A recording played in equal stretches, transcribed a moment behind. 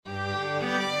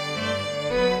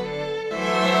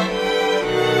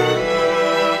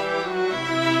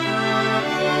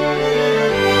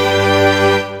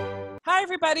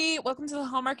everybody. Welcome to the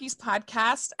Hallmarkies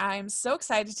podcast. I'm so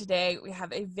excited today. We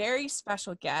have a very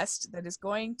special guest that is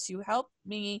going to help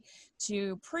me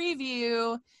to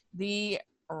preview the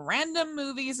random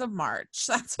movies of March.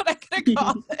 That's what I'm going to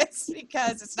call this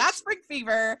because it's not Spring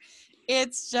Fever.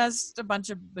 It's just a bunch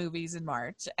of movies in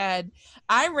March. And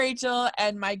I'm Rachel,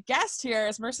 and my guest here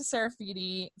is Marisa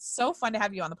Serafini. So fun to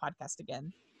have you on the podcast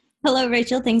again. Hello,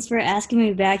 Rachel. Thanks for asking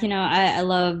me back. I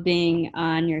love being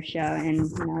on your show,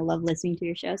 and I love listening to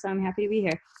your show, so I'm happy to be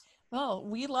here. Well,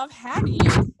 we love having you.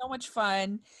 It's so much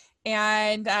fun.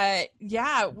 And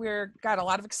we're got a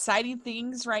lot of exciting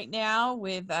things right now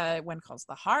with When Calls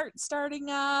the Heart starting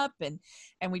up, and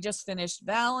we just finished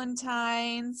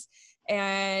Valentine's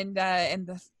and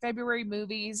the February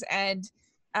movies, and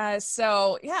a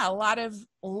lot of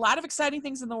exciting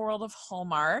things in the world of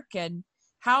Hallmark. And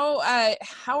how are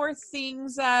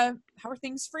things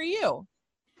for you?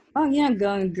 Oh, yeah,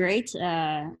 going great.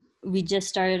 We just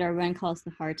started our When Calls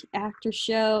the Heart after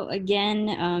show again.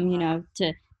 Not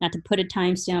to put a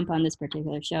timestamp on this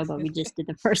particular show, but we just did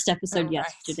the first episode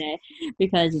yesterday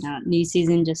because new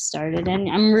season just started, and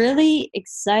I'm really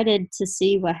excited to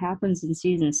see what happens in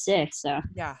season 6. So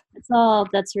yeah,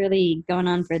 that's really going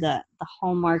on for the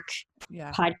Hallmark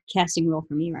podcasting role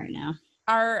for me right now.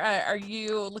 Are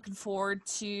you looking forward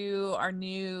to our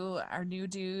new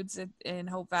dudes in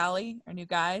Hope Valley, our new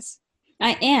guys?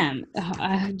 I am.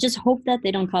 I just hope that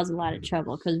they don't cause a lot of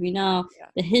trouble, because we know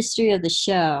the history of the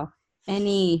show.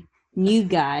 Any new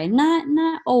guy,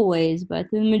 not always, but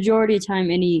the majority of the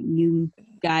time, any new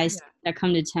guys that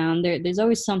come to town, there's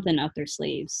always something up their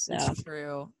sleeves. So that's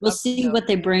true. We'll see what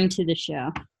they bring to the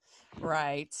show.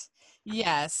 Right.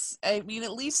 Yes. I mean,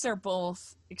 at least they're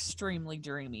both extremely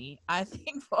dreamy. I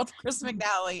think both Chris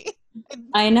McNally.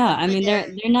 I know. I mean,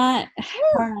 they're not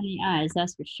hard on the eyes,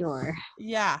 that's for sure.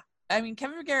 Yeah. I mean,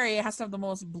 Kevin McGarry has to have the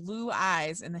most blue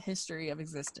eyes in the history of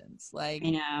existence. Like,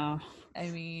 I know. I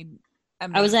mean,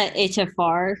 I was at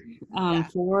HFR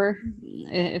for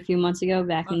a few months ago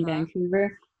back in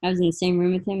Vancouver. I was in the same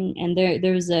room with him, and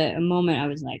there was a moment I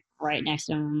was like right next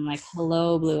to him. I'm like,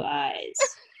 hello, blue eyes.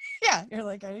 Yeah, you're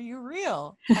like, are you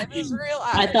real? I was real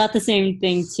eyes. I thought the same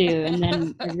thing too, and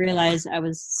then I realized I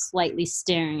was slightly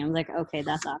staring. I was like, okay,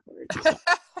 that's awkward. So.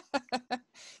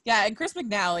 Yeah, and Chris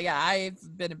McNally, I've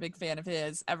been a big fan of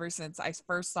his ever since I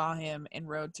first saw him in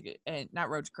not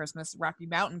Road to Christmas, Rocky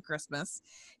Mountain Christmas.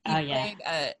 He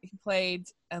played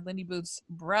Lindy Booth's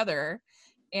brother,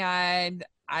 and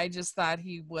I just thought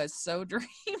he was so dreamy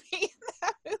in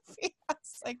that movie. I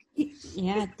was like,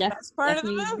 yeah, that's part of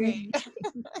the movie.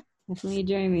 Definitely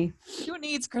dreamy. Who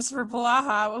needs Christopher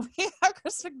Polaha when we have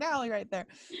Chris McNally right there?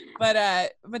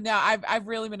 But no, I've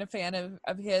really been a fan of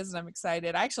his, and I'm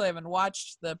excited. I actually haven't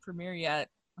watched the premiere yet.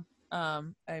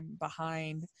 I'm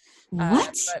behind.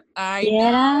 What? But I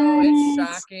know it's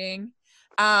shocking.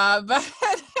 But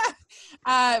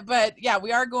yeah,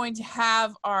 we are going to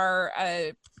have our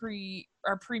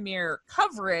premiere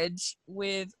coverage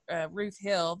with Ruth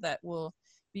Hill that will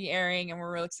be airing, and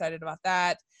we're real excited about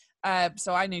that.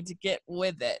 So I need to get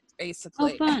with it,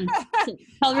 basically. Oh, fun.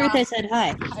 Tell Ruth I said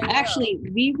hi. Actually,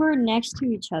 we were next to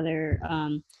each other.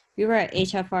 We were at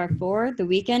HFR for the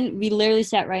weekend. We literally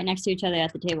sat right next to each other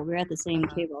at the table. We were at the same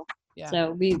table. Yeah.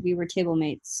 So we were table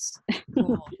mates.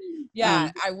 Cool. Yeah,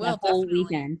 I will the whole definitely.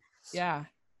 Weekend. Yeah.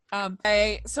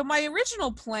 So my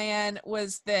original plan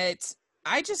was that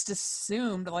I just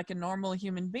assumed, like a normal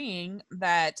human being,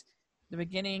 that the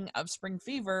beginning of Spring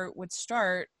Fever would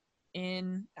start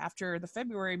after the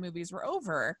February movies were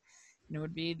over, and it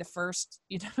would be the first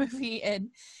movie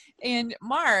in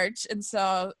March. And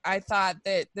so I thought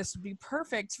that this would be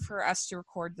perfect for us to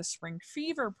record the Spring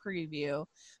Fever preview.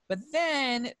 But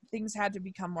then things had to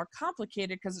become more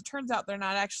complicated, because it turns out they're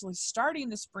not actually starting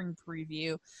the spring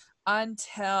preview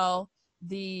until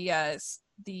the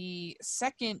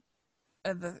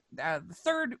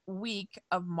third week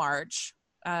of March,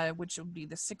 which will be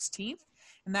the 16th.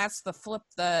 And that's the Flip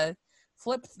the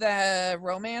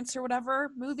Romance or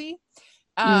whatever movie.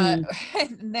 And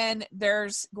then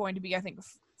there's going to be, I think,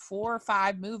 4 or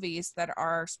 5 movies that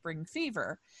are Spring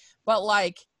Fever. But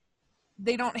like,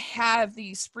 they don't have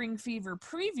the Spring Fever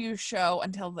preview show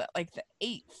until the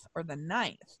 8th or the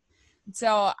 9th. And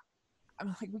so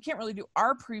I'm like, we can't really do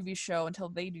our preview show until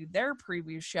they do their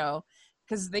preview show,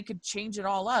 because they could change it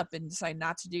all up and decide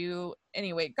not to do.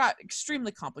 Anyway, it got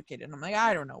extremely complicated. I'm like,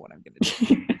 I don't know what I'm going to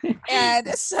do. And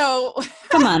so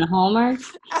come on, Hallmark.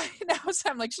 I know. So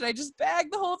I'm like, should I just bag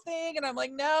the whole thing? And I'm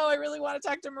like, no, I really want to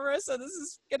talk to Marisa. This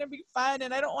is going to be fun.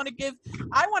 And I want to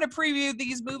preview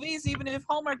these movies, even if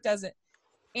Hallmark doesn't.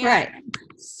 And right.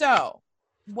 So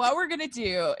what we're going to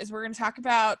do is we're going to talk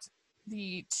about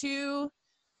the 2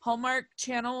 Hallmark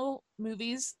Channel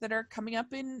movies that are coming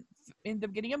up in the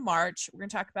beginning of March. We're going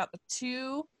to talk about the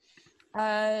 2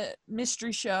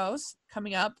 mystery shows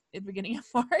coming up at the beginning of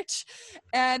March.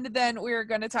 And then we're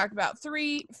going to talk about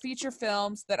 3 feature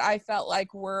films that I felt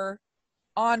like were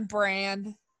on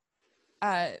brand.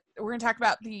 We're going to talk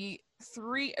about the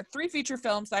three feature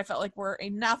films that I felt like were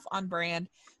enough on brand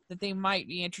that they might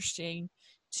be interesting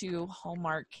to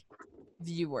Hallmark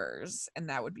viewers, and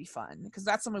that would be fun because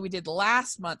that's something we did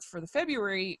last month for the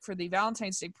February for the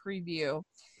Valentine's Day preview.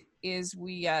 Is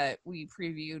we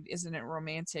previewed Isn't It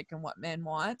Romantic and What Men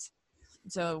Want.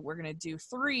 So we're gonna do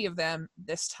 3 of them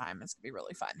this time. It's gonna be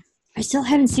really fun. I still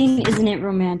haven't seen Isn't It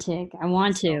Romantic. I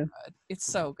want to. It's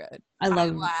so good. I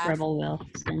love Rebel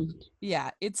Wilson.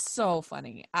 Yeah, it's so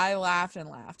funny. I laughed and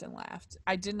laughed and laughed.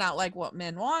 I did not like What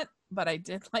Men Want, but I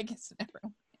did like Isn't It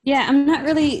Romantic. Yeah, I'm not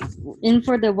really in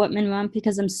for the What Men Want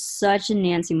because I'm such a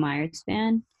Nancy Meyers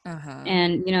fan.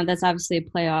 And, that's obviously a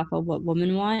play off of What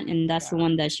Women Want, and that's the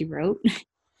one that she wrote.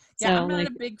 Yeah, I'm not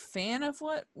a big fan of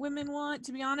What Women Want,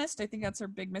 to be honest. I think that's her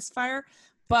big misfire.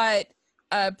 But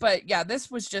yeah,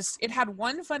 this was just, it had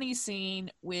one funny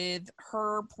scene with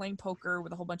her playing poker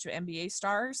with a whole bunch of NBA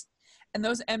stars. And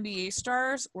those NBA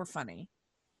stars were funny.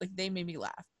 Like, they made me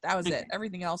laugh. That was it.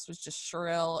 Everything else was just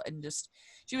shrill and just,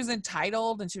 she was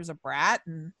entitled and she was a brat.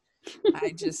 And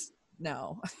I just,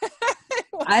 no.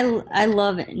 I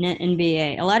love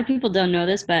NBA. A lot of people don't know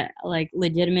this, but like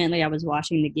legitimately I was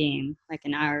watching the game like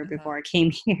an hour before I came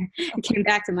here. I came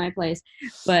back to my place.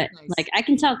 But like I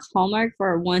can talk Hallmark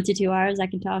for 1 to 2 hours. I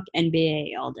can talk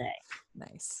NBA all day.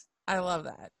 Nice. I love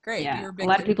that. Great. Yeah. A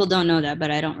lot of people don't know that, but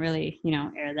I don't really,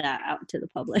 air that out to the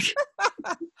public.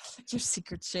 It's your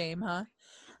secret shame, huh?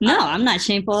 No, I'm not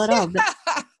shameful at all. But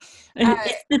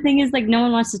the thing is, like, no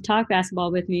one wants to talk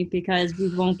basketball with me because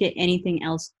we won't get anything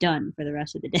else done for the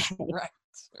rest of the day.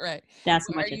 Right. That's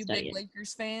how much I study. Are you a big it.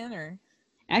 Lakers fan or?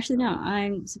 Actually, no. I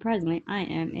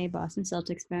am a Boston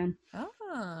Celtics fan.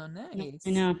 Oh, nice. I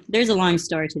know. There's a long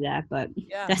story to that, but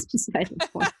that's beside the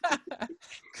point.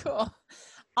 Cool.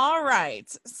 All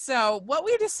right. So what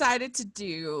we decided to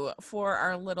do for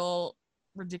our little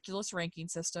ridiculous ranking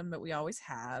system that we always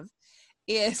have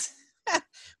is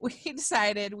we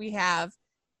decided we have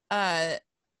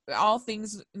all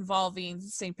things involving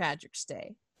St. Patrick's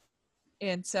Day.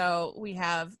 And so we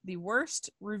have the worst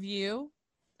review.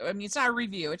 I mean, it's not a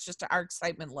review. It's just our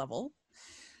excitement level.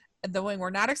 And the one we're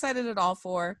not excited at all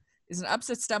for is an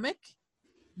upset stomach.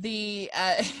 The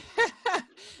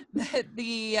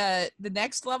the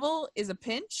next level is a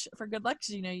pinch for good luck,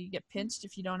 because you get pinched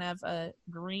if you don't have a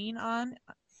green on.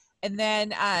 And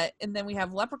then we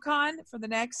have leprechaun for the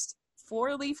next,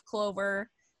 4-leaf clover,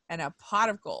 and a pot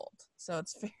of gold. So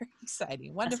it's very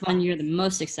exciting. Wonderful. That's one you're the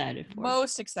most excited for.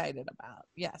 Most excited about.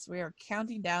 Yes, we are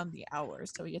counting down the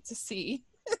hours so we get to see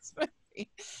this movie.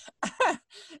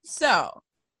 So,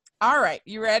 all right,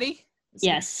 you ready?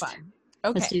 Yes. Fun.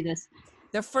 Okay. Let's do this.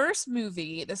 The first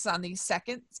movie, this is on the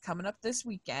 2nd, it's coming up this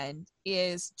weekend,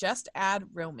 is Just Add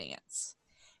Romance.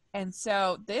 And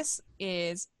so this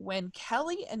is when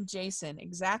Kelly and Jason,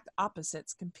 exact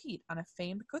opposites, compete on a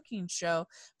famed cooking show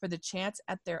for the chance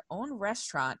at their own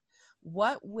restaurant.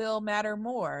 What will matter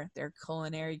more, their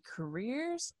culinary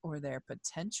careers or their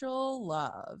potential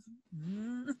love?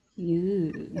 And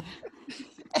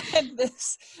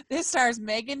this stars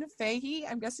Megan Fahey.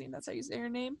 I'm guessing that's how you say her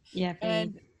name. Yeah.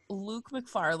 And Luke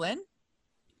McFarlane.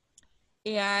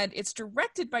 And it's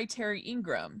directed by Terry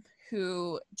Ingram,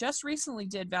 who just recently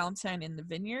did Valentine in the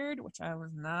Vineyard, which I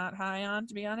was not high on,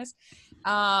 to be honest.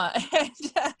 But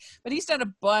he's done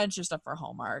a bunch of stuff for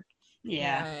Hallmark.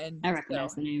 Yeah, and I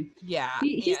recognize the name. Yeah.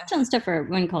 He's done stuff for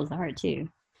When Calls the Heart, too.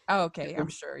 Oh, okay, I'm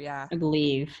sure, yeah. I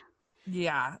believe.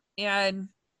 Yeah, and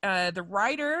the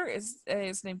writer is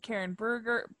named Karen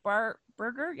Berger,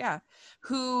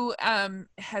 who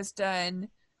has done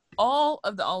all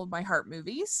of My Heart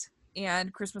movies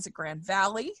and Christmas at Grand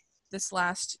Valley this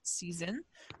last season,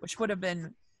 which would have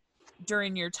been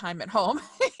during your time at home.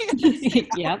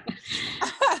 Yep.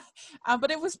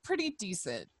 But it was pretty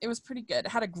decent. It was pretty good.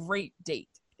 It had a great date.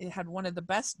 It had one of the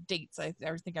best dates I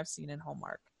ever think I've seen in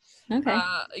Hallmark. Okay.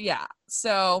 Yeah.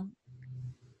 So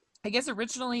I guess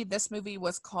originally this movie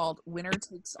was called Winner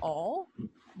Takes All, and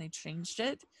they changed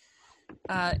it.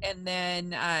 And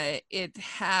then it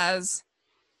has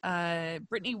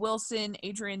Brittany Wilson,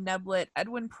 Adrian Neblett,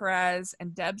 Edwin Perez,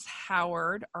 and Debs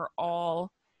Howard are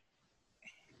all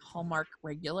Hallmark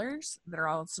regulars that are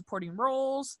all supporting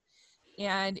roles.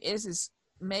 And it is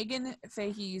Megan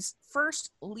Fahey's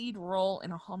first lead role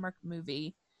in a Hallmark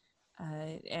movie.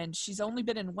 And she's only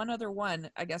been in one other one,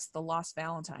 I guess, The Lost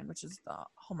Valentine, which is the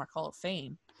Hallmark Hall of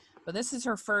Fame. But this is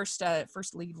her first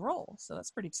lead role, so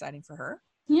that's pretty exciting for her.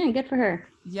 Yeah, good for her.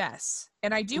 Yes.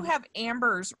 And I do have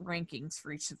Amber's rankings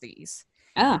for each of these.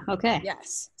 Oh, okay.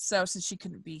 Yes. So since she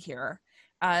couldn't be here,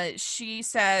 she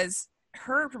says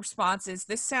her response is,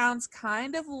 "This sounds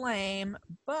kind of lame,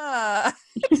 but..."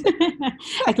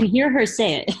 I can hear her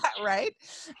say it. Right?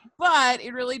 But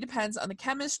it really depends on the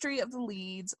chemistry of the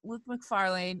leads. Luke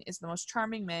McFarlane is the most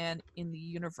charming man in the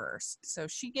universe. So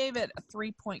she gave it a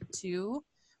 3.2,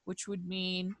 which would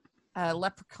mean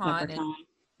leprechaun. And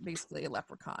basically a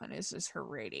leprechaun is her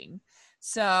rating.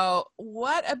 So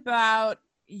what about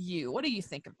you? What do you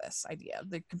think of this idea?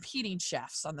 The competing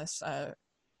chefs on this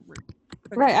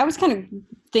right, I was kind of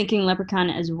thinking leprechaun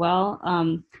as well.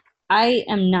 I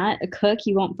am not a cook.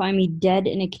 You won't find me dead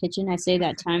in a kitchen. I say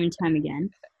that time and time again.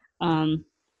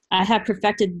 I have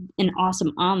perfected an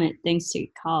awesome omelet thanks to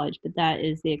college, but that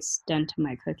is the extent of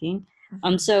my cooking.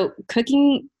 So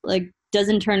cooking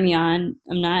doesn't turn me on.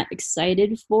 I'm not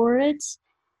excited for it.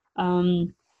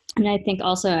 And I think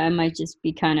also I might just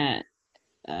be kind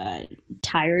of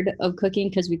tired of cooking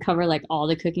because we cover all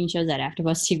the cooking shows at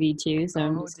AfterBuzz TV too.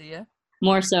 So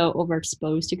more so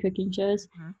overexposed to cooking shows.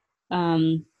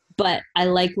 But I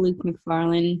like Luke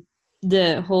McFarlane.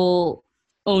 The whole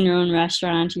own your own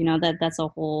restaurant, that's a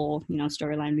whole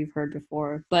storyline we've heard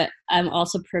before. But I'm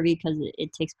also privy because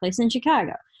it takes place in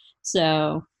Chicago.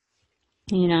 So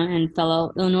and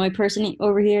fellow Illinois person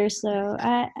over here. So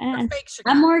I'm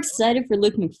more excited for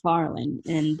Luke McFarlane,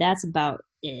 and that's about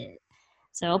it.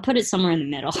 So I'll put it somewhere in the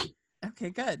middle. Okay,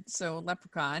 good. So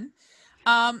Leprechaun.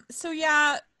 So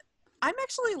yeah, I'm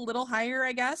actually a little higher,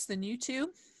 I guess, than you two,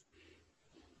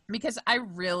 because I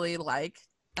really like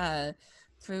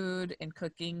food and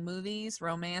cooking movies,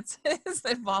 romances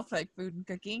that involve food and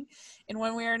cooking in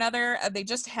one way or another. They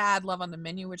just had Love on the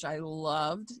Menu, which I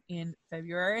loved in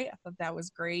February. I thought that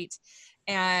was great.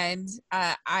 And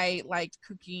I liked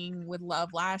Cooking with Love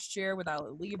last year with Ella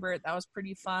Liebert. That was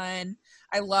pretty fun.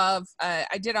 I love,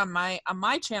 I did on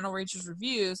my channel, Rachel's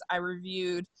Reviews, I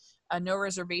reviewed No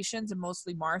Reservations and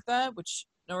Mostly Martha, which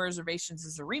No Reservations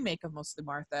is a remake of Mostly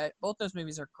Martha. Both those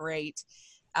movies are great.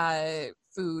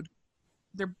 Food.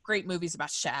 They're great movies about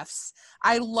chefs.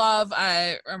 I love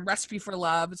Recipe for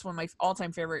Love. It's one of my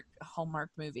all-time favorite Hallmark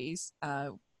movies.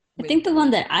 I think the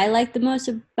one that I like the most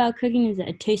about cooking is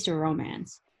A Taste of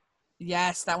Romance.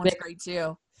 Yes, that one's great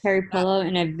too. Harry Pullo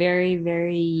and a very,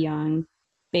 very young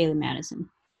Bailey Madison.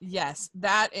 Yes,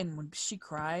 that, and when she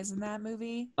cries in that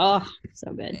movie. Oh,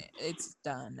 so good. It's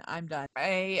done. I'm done.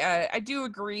 I do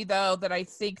agree, though, that I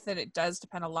think that it does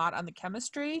depend a lot on the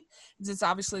chemistry. Since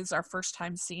obviously it's our first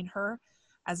time seeing her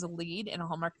as a lead in a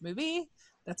Hallmark movie.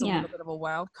 That's a little bit of a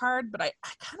wild card, but I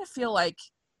kind of feel like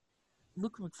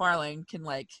Luke McFarlane can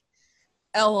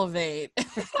elevate.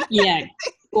 Yeah,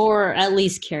 or at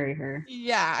least carry her.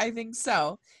 Yeah, I think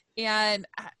so. And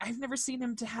I've never seen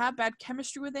him to have bad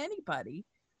chemistry with anybody.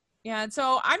 And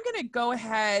so I'm going to go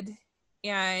ahead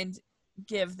and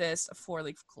give this a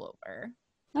 4-leaf clover.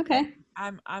 Okay.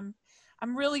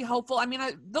 I'm really hopeful. I mean,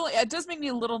 it does make me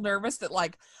a little nervous that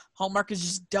Hallmark is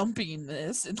just dumping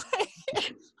this and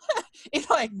in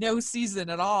no season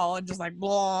at all and just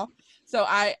blah. So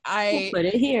we'll put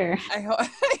it here. I hope.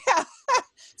 Yeah.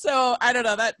 So I don't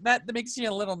know, that makes me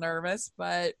a little nervous,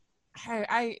 but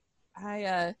I'm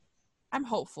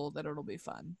hopeful that it'll be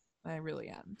fun. I really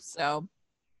am. So.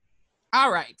 All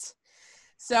right.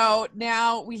 So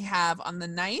now we have on the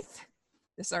 9th,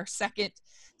 this is our second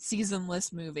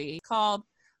seasonless movie called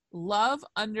Love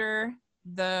Under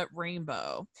the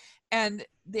Rainbow. And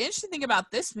the interesting thing about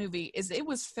this movie is it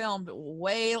was filmed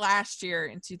way last year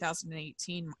in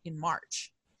 2018 in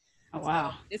March. Oh,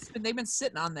 wow. So they've been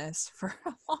sitting on this for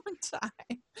a long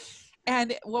time.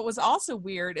 And what was also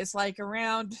weird is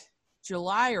around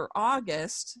July or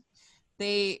August,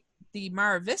 the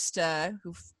Mara Vista,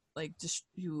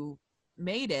 who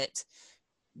made it,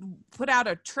 put out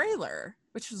a trailer,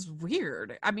 which was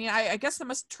weird. I mean, I guess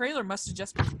the trailer must have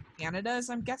just been in Canada, as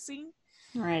I'm guessing.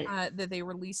 Right. That they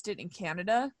released it in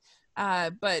Canada.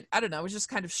 But I don't know, it was just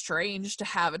kind of strange to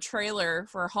have a trailer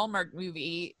for a Hallmark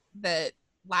movie that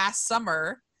last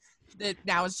summer that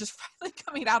now is just finally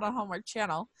coming out on Hallmark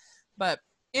Channel. But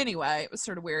anyway, it was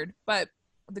sort of weird. But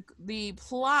the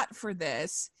plot for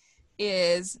this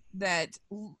is that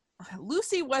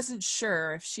Lucy wasn't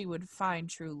sure if she would find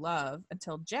true love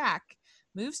until Jack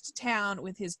moves to town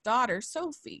with his daughter,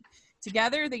 Sophie.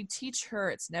 Together, they teach her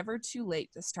it's never too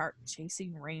late to start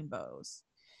chasing rainbows.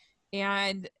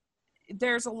 And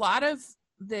there's a lot of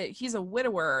he's a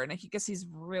widower, and I guess he's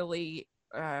really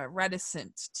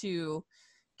reticent to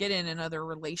get in another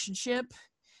relationship,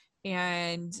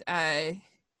 and but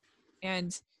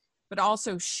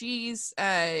also she's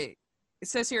it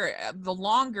says here, the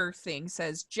longer thing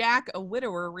says, Jack, a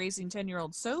widower raising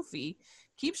 10-year-old Sophie,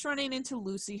 keeps running into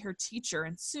Lucy, her teacher,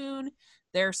 and soon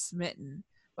they're smitten.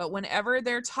 But whenever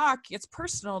their talk gets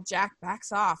personal, Jack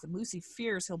backs off, and Lucy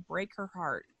fears he'll break her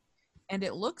heart. And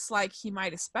it looks like he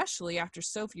might, especially after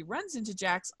Sophie runs into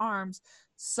Jack's arms,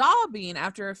 sobbing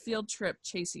after a field trip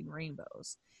chasing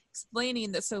rainbows.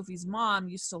 Explaining that Sophie's mom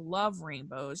used to love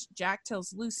rainbows, Jack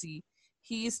tells Lucy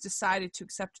he's decided to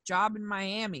accept a job in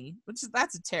Miami,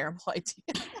 that's a terrible idea.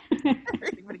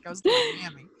 Everybody goes to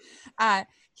Miami.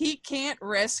 He can't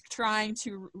risk trying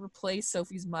to replace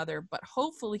Sophie's mother, but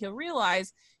hopefully he'll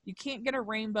realize you can't get a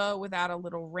rainbow without a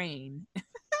little rain.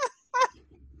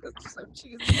 That's so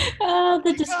cheesy. Oh,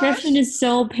 the description is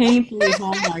so painfully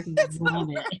Hallmark. I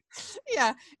love it.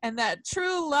 Yeah, and that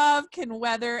true love can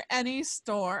weather any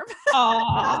storm.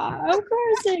 Aw, of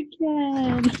course it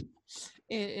can.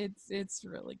 It's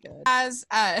really good.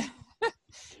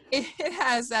 It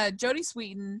has Jodie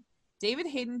Sweetin, David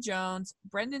Hayden Jones,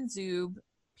 Brendan Zub,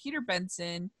 Peter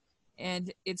Benson,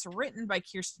 and it's written by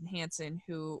Kirsten Hansen,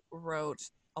 who wrote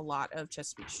a lot of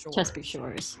Chesapeake Shores. Chesapeake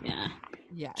Shores, yeah.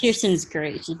 Yes. Kirsten's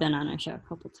great. She's been on our show a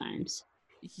couple times.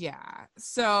 Yeah.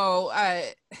 So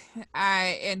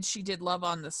and she did Love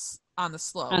on the Slopes. On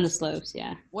the Slopes,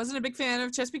 yeah. Wasn't a big fan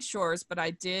of Chesapeake Shores, but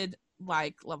I did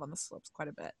like Love on the Slopes quite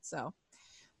a bit. So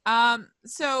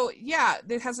yeah,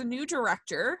 it has a new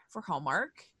director for Hallmark.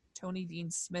 Tony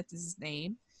Dean Smith is his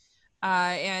name.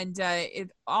 And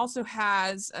it also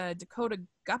has Dakota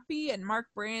Guppy and Mark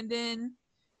Brandon,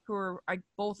 who are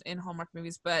both in Hallmark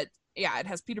movies. But yeah, it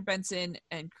has Peter Benson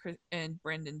and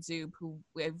Brendan Zub, who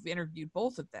we've interviewed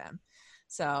both of them.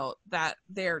 So that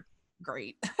they're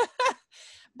great.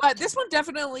 But this one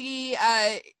definitely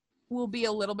will be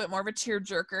a little bit more of a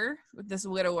tearjerker with this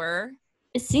widower.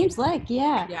 It seems like,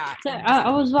 yeah. Yeah. So I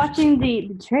was watching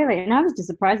the trailer, and I was just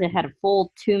surprised it had a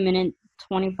full 2-minute,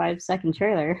 25-second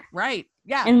trailer. Right.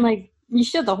 Yeah. And like you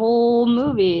showed the whole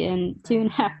movie in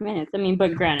 2.5 minutes. I mean,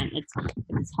 but granted, it's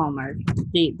Hallmark.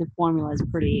 The formula is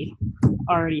pretty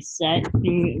already set.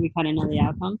 We kind of know the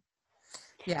outcome.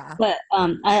 Yeah. But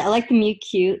I like the meet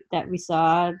cute that we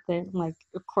saw. The like,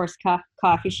 of course,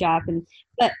 coffee shop,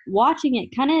 but watching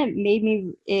it kind of made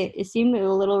me. It seemed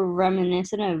a little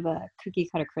reminiscent of Cookie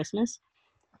Cutter Christmas,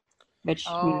 which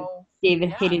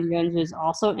David Hayden Jones was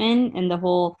also in, and the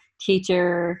whole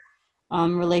teacher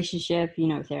relationship.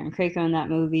 With Aaron Krakow in that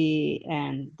movie,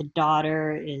 and the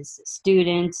daughter is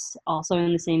students also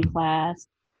in the same class.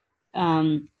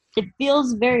 It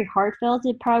feels very heartfelt.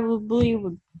 It probably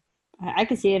would. I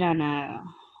could see it on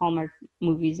Hallmark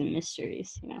movies and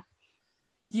mysteries,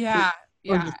 Yeah.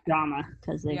 Or just drama,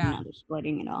 because they're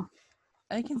splitting it all.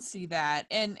 I can see that.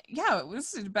 And yeah, it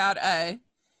was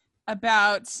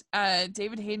about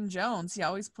David Hayden Jones. He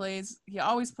always plays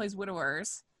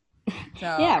widowers.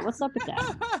 So yeah, what's up with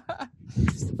that?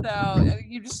 So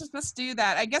you're just supposed to do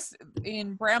that. I guess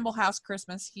in Bramble House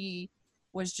Christmas, he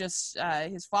was just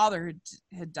his father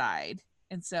had died,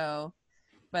 and so.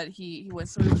 But he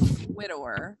was sort of a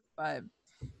widower, but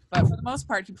for the most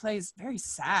part, he plays very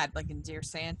sad, like in Dear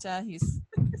Santa. He's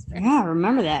very I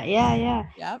remember that. Yeah.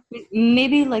 Yep.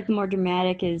 Maybe like more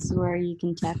dramatic is where you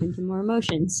can tap into more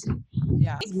emotions.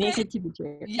 Yeah. Make it to be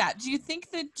true. Yeah. Do you think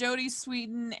that Jodie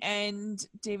Sweetin and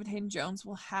David Hayden Jones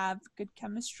will have good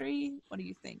chemistry? What do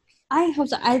you think? I hope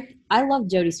so. I love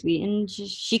Jodie Sweetin.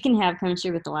 She can have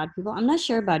chemistry with a lot of people. I'm not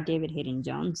sure about David Hayden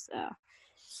Jones though.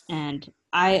 And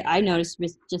I noticed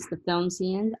with just the film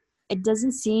scenes, it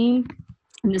doesn't seem,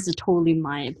 and this is totally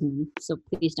my opinion, so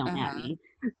please don't at me,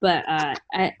 but I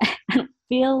don't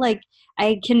feel like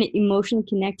I can emotionally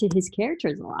connect to his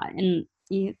characters a lot. And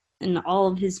in all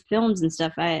of his films and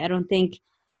stuff, I don't think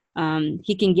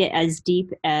he can get as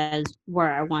deep as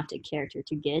where I want a character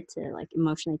to get to like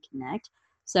emotionally connect.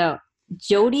 So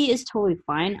Jodie is totally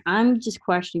fine. I'm just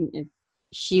questioning if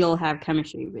she'll have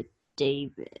chemistry with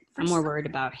David. I'm more worried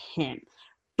about him.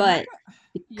 But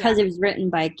because it was written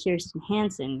by Kirsten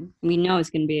Hansen, we know it's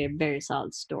going to be a very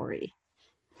solid story.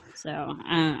 So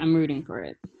I'm rooting for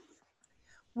it.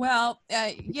 Well,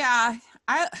 yeah,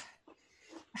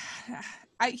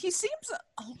 he seems,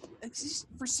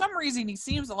 for some reason, he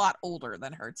seems a lot older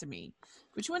than her to me,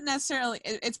 which wouldn't necessarily,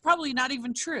 it's probably not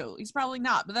even true. He's probably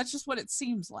not, but that's just what it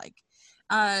seems like.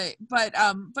 But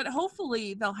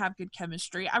hopefully they'll have good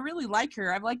chemistry. I really like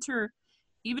her. I've liked her,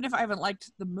 even if I haven't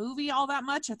liked the movie all that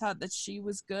much. I thought that she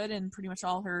was good in pretty much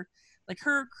all her like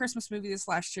her Christmas movie this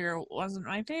last year wasn't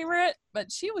my favorite,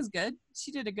 but she was good. She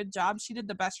did a good job. She did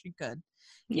the best she could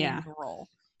in the role.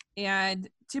 And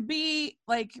to be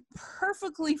like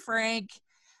perfectly frank,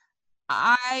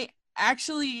 I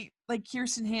actually like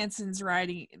Kirsten Hansen's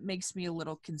writing makes me a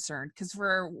little concerned because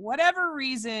for whatever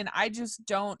reason, I just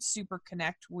don't super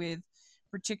connect with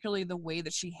particularly the way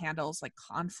that she handles like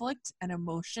conflict and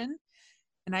emotion.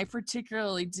 And I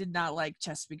particularly did not like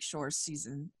Chesapeake Shore's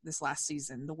this last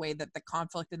season, the way that the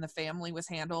conflict in the family was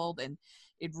handled, and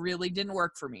it really didn't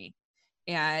work for me.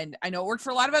 And I know it worked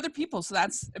for a lot of other people, so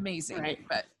that's amazing. Right.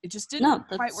 But it just didn't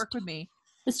quite work with me.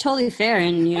 It's totally fair,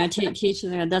 and to each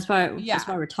other. That's why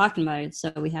we're talking about it,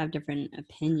 so we have different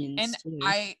opinions. And too.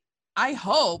 I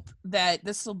hope that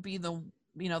this will be the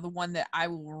the one that I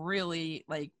will really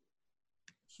like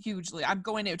hugely. I'm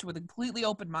going into it with a completely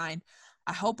open mind.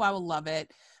 I hope I will love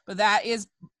it, but that is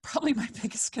probably my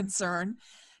biggest concern.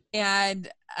 And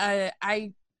I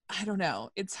don't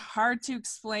know. It's hard to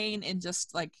explain and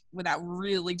just like without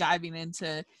really diving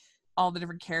into all the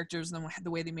different characters and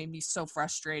the way they made me so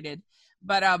frustrated.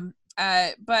 But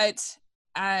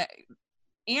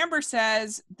Amber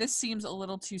says this seems a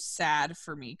little too sad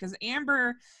for me because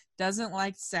Amber doesn't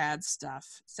like sad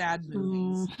stuff, sad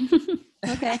movies.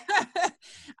 Okay.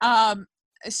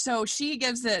 So she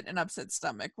gives it an upset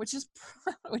stomach, which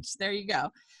there you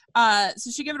go. So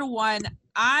she gave it a 1.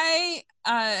 I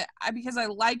because I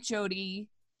like Jodie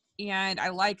and I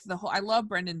like I love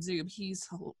Brendan Zub.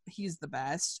 He's the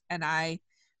best. And I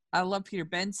love Peter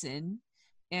Benson,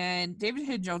 and David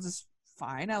Hyde Jones is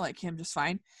fine. I like him just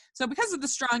fine. So because of the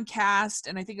strong cast,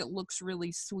 and I think it looks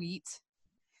really sweet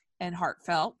and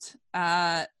heartfelt,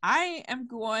 I am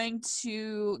going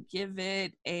to give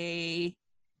it a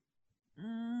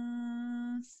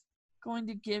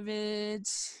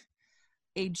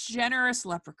generous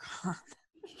leprechaun.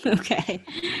 Okay.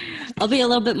 I'll be a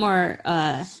little bit more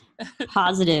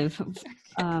positive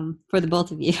for the both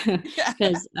of you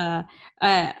because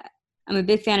I'm a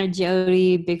big fan of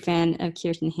Jodie, big fan of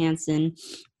Kirsten Hansen.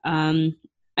 I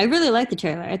really liked the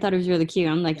trailer. I thought it was really cute.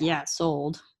 I'm like,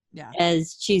 sold. Yeah.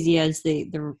 As cheesy as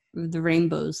the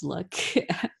rainbows look,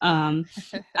 I'm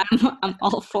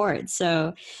all for it.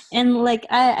 So, and like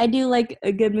I do like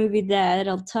a good movie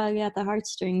that'll tug at the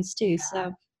heartstrings too.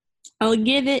 So, I'll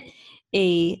give it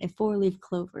a 4-leaf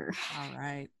clover. All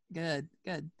right, good.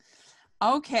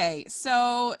 Okay,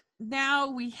 so now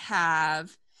we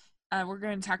have. We're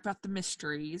going to talk about the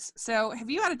mysteries. So, have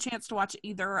you had a chance to watch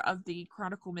either of the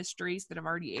Chronicle mysteries that have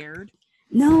already aired?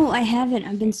 No, I haven't.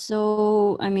 I've been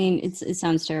it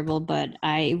sounds terrible, but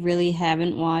I really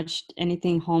haven't watched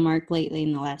anything Hallmark lately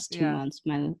in the last 2 months.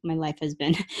 My life has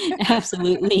been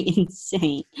absolutely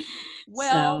insane.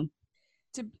 Well,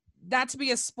 not to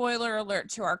be a spoiler alert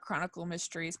to our Chronicle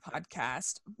Mysteries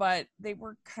podcast, but they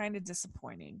were kind of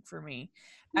disappointing for me.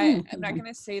 I'm not going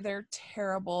to say they're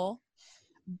terrible,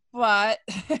 but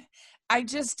I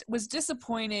just was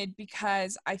disappointed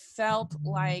because I felt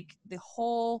like the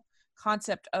whole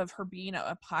concept of her being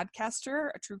a podcaster,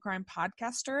 a true crime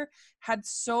podcaster, had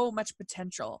so much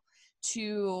potential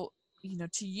to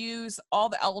use all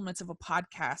the elements of a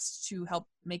podcast to help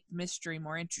make the mystery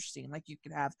more interesting. Like you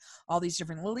could have all these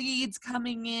different leads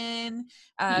coming in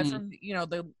from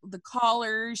the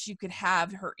callers. You could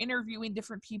have her interviewing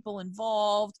different people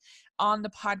involved on the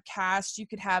podcast. You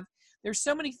could have there's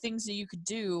so many things that you could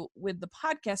do with the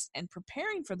podcast and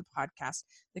preparing for the podcast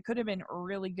that could have been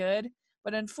really good.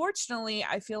 But unfortunately,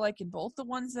 I feel like in both the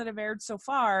ones that have aired so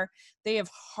far, they have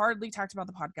hardly talked about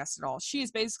the podcast at all. She is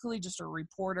basically just a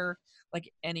reporter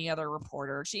like any other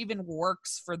reporter. She even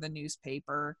works for the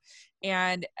newspaper.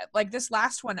 And like this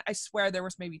last one, I swear there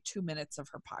was maybe 2 minutes of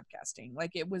her podcasting.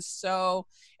 Like it was so,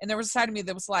 and there was a side of me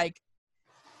that was like,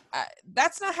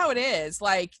 that's not how it is.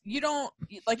 Like you don't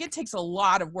like it takes a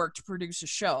lot of work to produce a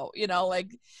show,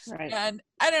 like right. And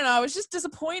I don't know, I was just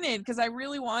disappointed because I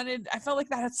felt like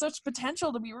that had such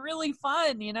potential to be really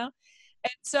fun, and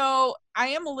so I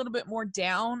am a little bit more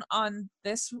down on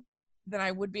this than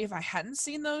I would be if I hadn't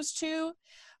seen those two,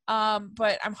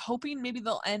 but I'm hoping maybe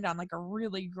they'll end on like a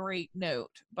really great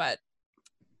note. But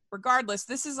regardless,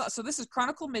 this is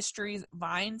Chronicle Mysteries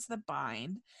Vines That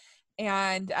Bind,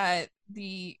 and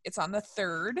it's on the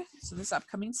 3rd, so this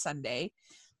upcoming Sunday.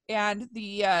 And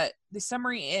the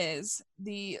summary is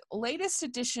the latest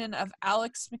edition of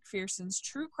Alex McPherson's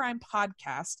true crime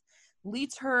podcast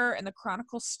leads her and the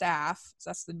Chronicle staff, so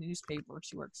that's the newspaper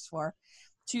she works for,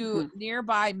 to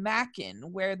nearby Mackin,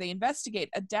 where they investigate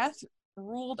a death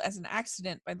ruled as an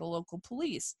accident by the local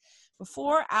police.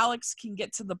 Before Alex can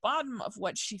get to the bottom of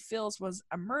what she feels was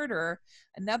a murder,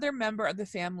 another member of the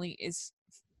family is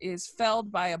is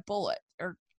felled by a bullet,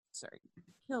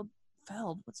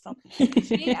 felled. What's felled?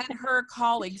 She and her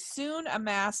colleagues soon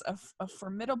amass a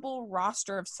formidable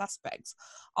roster of suspects,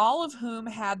 all of whom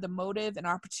had the motive and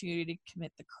opportunity to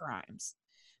commit the crimes.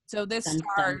 So this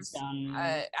stars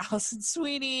Alison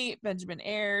Sweeney, Benjamin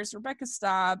Ayres, Rebecca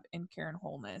Staub, and Karen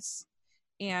Holness.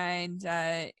 And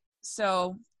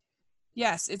so,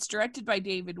 yes, it's directed by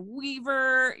David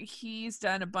Weaver. He's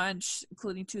done a bunch,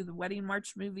 including 2 of the Wedding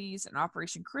March movies and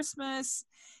Operation Christmas.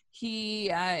 He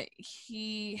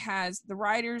has the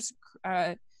writers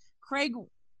Craig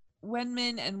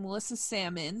Wenman and Melissa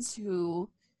Sammons, who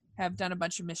have done a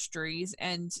bunch of mysteries,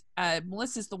 and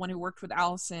Melissa's the one who worked with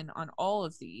Allison on all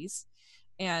of these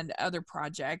and other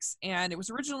projects. And it was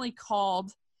originally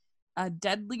called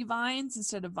Deadly Vines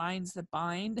instead of Vines That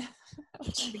Bind,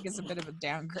 which I think is a bit of a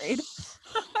downgrade.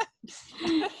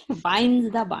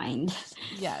 Vines That Bind.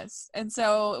 Yes. And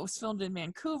so it was filmed in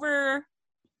Vancouver,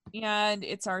 and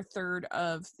it's our 3rd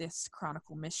of this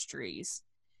Chronicle Mysteries.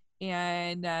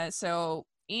 And so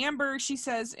Amber, she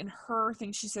says in her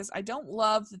thing, she says, I don't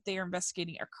love that they are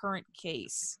investigating a current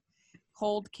case.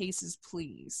 Cold cases,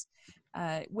 please.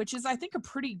 Which is, I think, a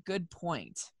pretty good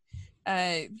point.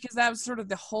 Because that was sort of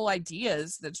the whole idea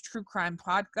is that that's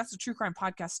what true crime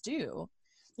podcasts do.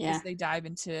 Yeah. Is they dive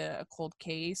into a cold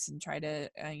case and try to,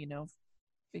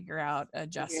 figure out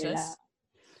justice.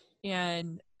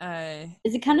 And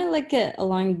is it kind of like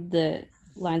along the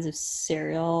lines of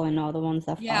Serial and all the ones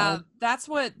that followed?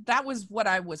 That was what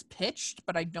I was pitched,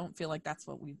 but I don't feel like that's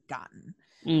what we've gotten.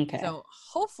 Okay. So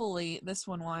hopefully this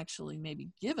one will actually maybe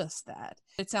give us that.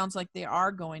 It sounds like they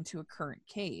are going to a current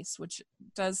case, which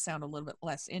does sound a little bit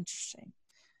less interesting.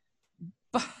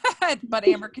 But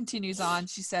Amber continues on.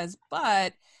 She says,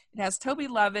 but it has Toby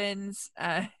Levins.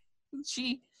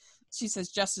 She says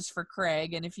justice for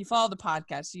Craig. And if you follow the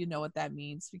podcast, you know what that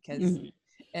means, because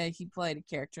he played a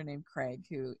character named Craig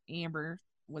who Amber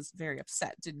was very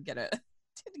upset didn't get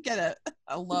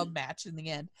a love match in the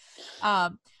end.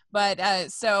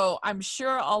 But so I'm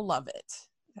sure I'll love it.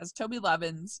 It has Toby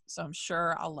Levins, so I'm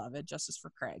sure I'll love it. Justice for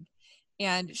Craig.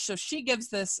 And so she gives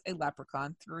this a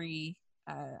Leprechaun 3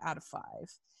 out of 5.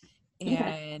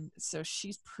 And so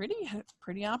she's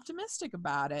pretty optimistic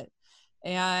about it.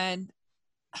 And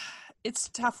it's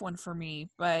a tough one for me,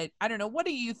 but I don't know. What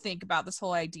do you think about this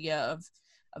whole idea of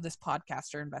this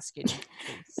podcaster investigating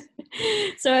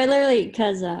case? So I literally,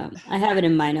 because I have it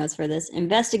in my notes for this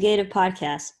investigative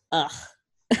podcast. Ugh.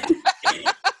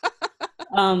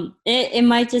 It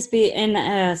might just be,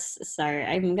 and sorry,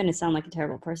 I'm gonna sound like a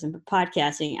terrible person, but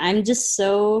podcasting, I'm just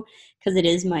so, because it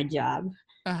is my job.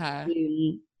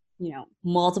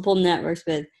 Multiple networks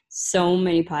with so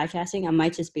many podcasting, I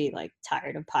might just be like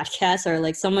tired of podcasts, or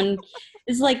like someone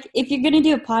is like, if you're gonna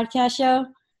do a podcast show,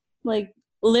 like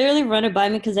literally run it by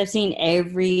me, because I've seen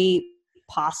every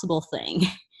possible thing.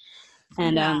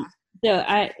 And so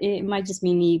it might just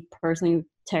be me personally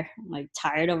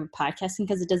tired of podcasting,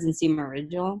 because it doesn't seem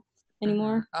original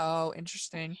anymore. Oh,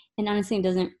 interesting. And honestly, it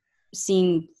doesn't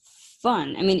seem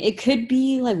fun. I mean, it could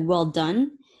be like well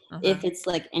done if it's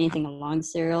like anything along the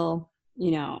Serial,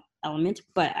 element,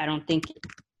 but I don't think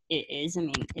it is. I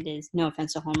mean, it is, no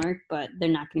offense to Hallmark, but they're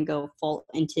not going to go full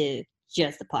into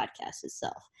just the podcast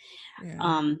itself.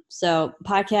 So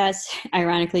podcast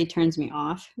ironically turns me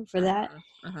off for that.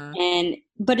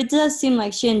 But it does seem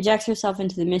like she injects herself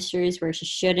into the mysteries where she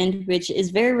shouldn't, which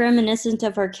is very reminiscent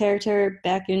of her character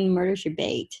back in Murder, She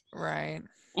Baked. Right.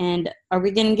 And are we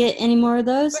going to get any more of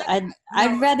those?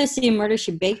 I'd rather see a Murder,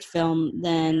 She Baked film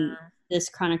than this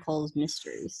Chronicles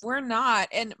Mysteries. We're not.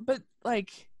 But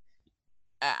like,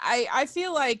 I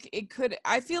feel like it could.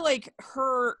 I feel like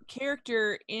her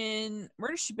character in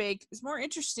Murder, She Baked is more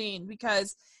interesting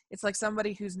because it's like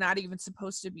somebody who's not even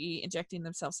supposed to be injecting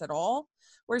themselves at all.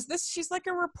 Whereas this, she's like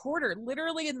a reporter.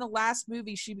 Literally in the last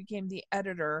movie, she became the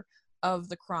editor of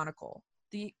the Chronicle.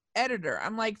 The editor.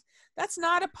 I'm like, that's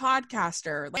not a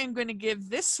podcaster. I'm going to give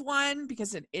this one,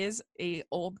 because it is a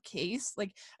old case.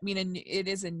 Like, I mean, it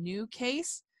is a new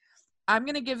case. I'm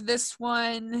going to give this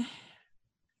one,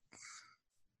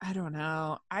 I don't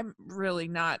know. I'm really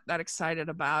not that excited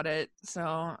about it. So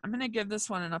I'm going to give this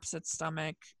one an upset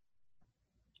stomach.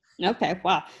 Okay.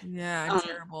 Wow. Yeah, I'm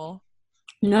terrible.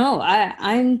 No,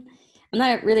 I'm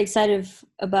not really excited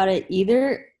about it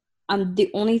either. The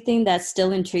only thing that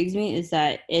still intrigues me is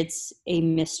that it's a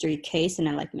mystery case, and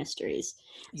I like mysteries.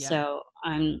 Yeah. So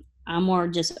I'm more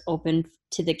just open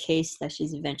to the case that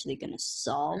she's eventually going to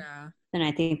solve. Yeah. And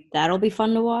I think that'll be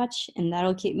fun to watch, and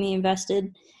that'll keep me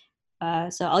invested.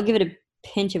 So I'll give it a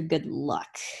pinch of good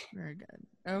luck. Very good.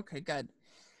 Okay, good.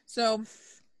 So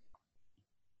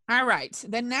All right.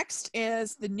 Then next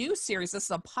is the new series. This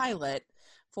is a pilot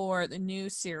for the new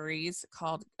series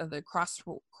called the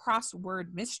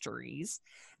Crossword Mysteries.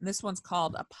 And this one's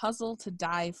called A Puzzle to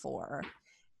Die For.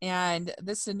 And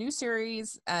this is a new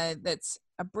series that's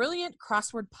a brilliant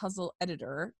crossword puzzle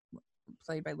editor,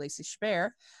 played by Lacey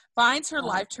Chabert, finds her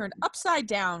life turned upside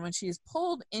down when she is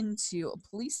pulled into a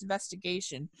police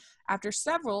investigation after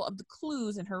several of the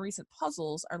clues in her recent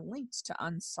puzzles are linked to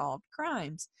unsolved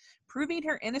crimes. Proving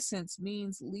her innocence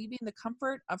means leaving the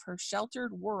comfort of her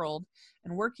sheltered world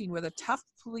and working with a tough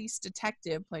police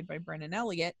detective, played by Brennan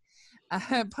Elliott,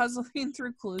 puzzling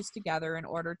through clues together in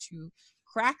order to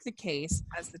crack the case,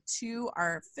 as the two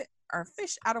are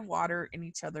fish out of water in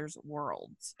each other's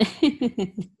worlds.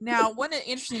 Now, one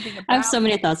interesting thing about I have so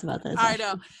many thoughts about this. I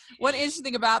know. One interesting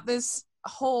thing about this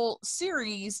whole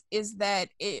series is that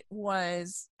it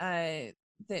was that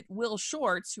Will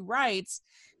Shortz, who writes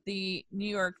the New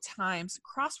York Times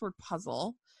crossword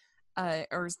puzzle,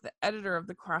 or is the editor of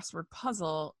the crossword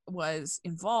puzzle, was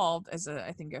involved as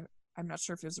I'm not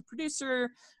sure if he was a producer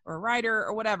or a writer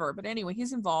or whatever, but anyway,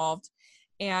 he's involved.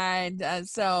 And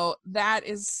so that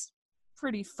is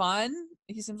pretty fun.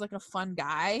 He seems like a fun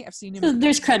guy. I've seen him. So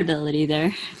there's credibility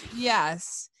there.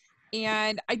 Yes.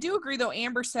 And I do agree, though.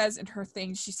 Amber says in her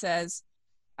thing, she says,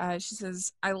 I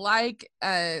like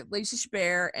Lacey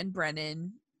Chabert and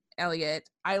Brennan Elliott.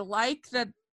 I like that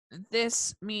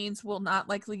this means we'll not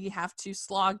likely have to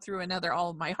slog through another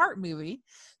All of My Heart movie.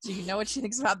 So you know what she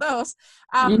thinks about those.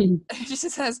 She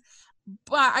says,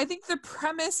 but I think the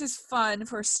premise is fun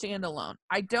for a standalone.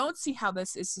 I don't see how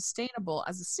this is sustainable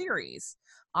as a series.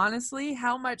 Honestly,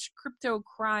 how much crypto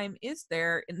crime is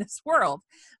there in this world?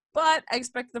 But I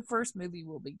expect the first movie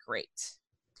will be great.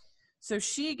 So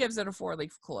she gives it a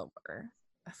 4-leaf clover.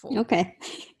 Okay.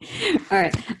 All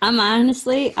right. I'm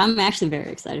actually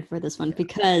very excited for this one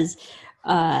because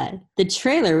the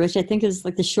trailer, which I think is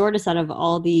like the shortest out of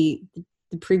all the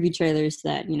preview trailers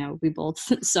that, we both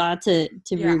saw to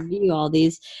review all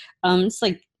these, it's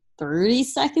like 30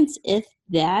 seconds, if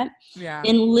that. Yeah.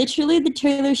 And literally the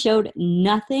trailer showed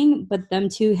nothing but them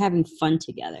two having fun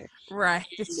together. Right.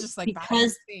 It's just like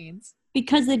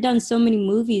because they've done so many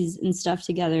movies and stuff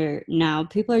together now,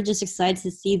 people are just excited to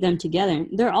see them together.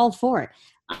 They're all for it.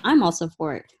 I'm also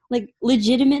for it. Like,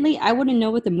 legitimately, I wouldn't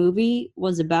know what the movie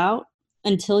was about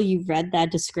until you read that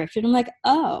description. I'm like,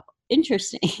 oh,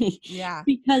 interesting. Yeah.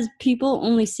 Because people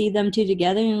only see them two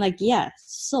together and like, yeah,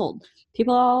 sold.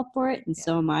 People are all for it, and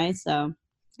so am I. So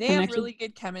they have really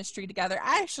good chemistry together.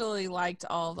 I actually liked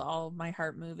all of My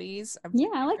Heart movies. I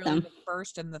like them. The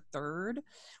first and the third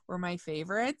were my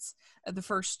favorites. The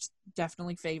first,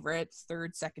 definitely favorite.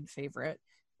 Third, second favorite.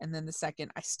 And then the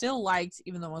second, I still liked,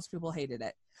 even though most people hated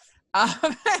it.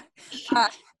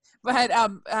 But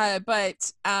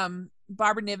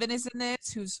Barbara Niven is in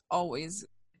this, who's always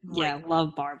great. Yeah,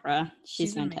 love Barbara.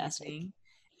 She's fantastic. Amazing.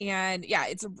 And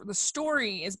yeah, the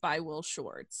story is by Will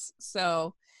Shortz.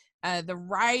 So the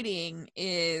writing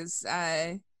is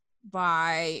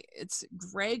by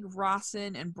Greg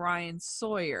Rawson and Brian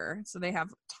Sawyer. So they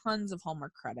have tons of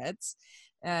Hallmark credits.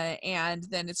 And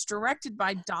then it's directed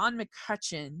by Don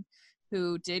McCutcheon,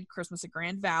 who did Christmas at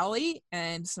Grand Valley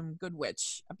and some Good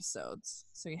Witch episodes.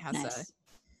 So he has a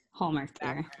Hallmark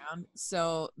background. There.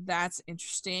 So that's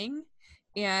interesting.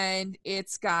 And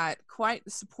it's got quite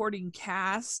the supporting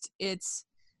cast. It's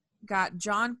got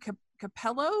John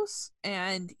Capellos,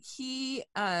 and he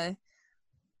I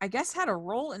guess had a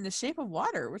role in The Shape of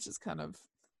Water, which is kind of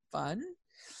fun.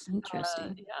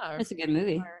 Interesting. Yeah, it's a good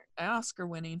movie.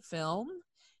 Oscar-winning film.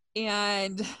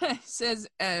 And says,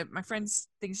 my friend's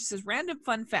thing, she says, random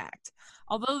fun fact.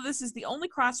 Although this is the only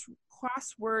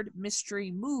crossword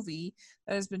mystery movie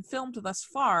that has been filmed thus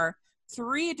far,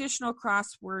 3 additional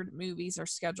crossword movies are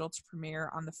scheduled to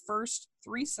premiere on the first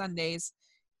 3 Sundays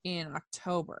in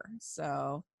October.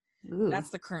 So that's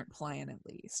the current plan, at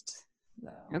least.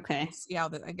 So okay. We'll see how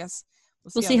that. I guess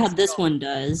we'll see how this one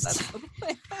does.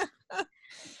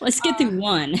 Let's get through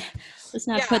one. Let's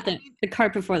not put the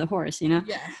cart before the horse, Yeah.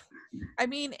 I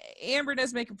mean, Amber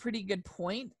does make a pretty good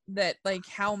point that, like,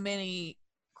 how many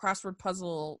crossword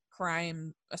puzzle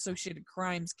associated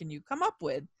crimes can you come up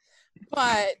with?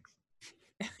 But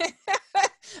I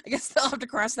guess they'll have to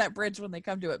cross that bridge when they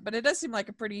come to it. But it does seem like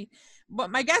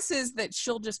but my guess is that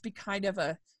she'll just be kind of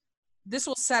this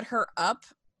will set her up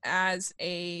as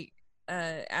a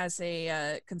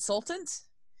consultant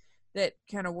that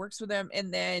kind of works with them,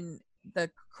 and then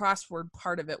the crossword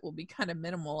part of it will be kind of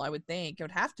minimal. I would think it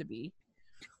would have to be.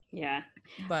 Yeah,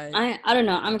 but I don't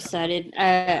know. I'm excited.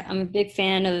 I'm a big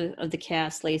fan of the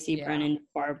cast: Lacey, Brennan,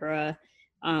 Barbara.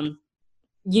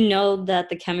 you know that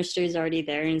the chemistry is already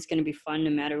there and it's going to be fun no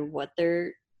matter what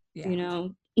they're, you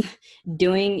know,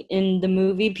 doing in the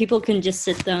movie. People can just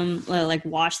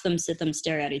watch them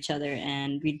stare at each other,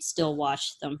 and we'd still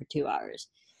watch them for 2 hours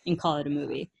and call it a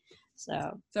movie. So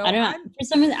I don't know. For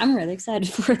some reason, I'm really excited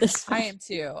for this one. I am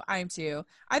too.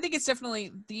 I think it's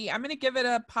definitely I'm going to give it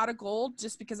a pot of gold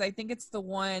just because I think it's the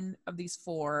one of these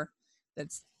 4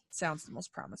 that sounds the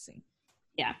most promising.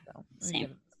 Yeah. So,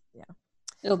 same.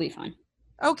 It'll be fun.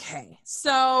 Okay,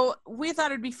 so we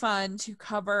thought it'd be fun to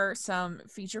cover some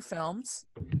feature films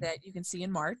that you can see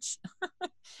in March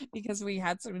because we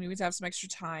have some extra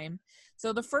time.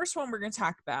 So the first one we're going to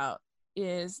talk about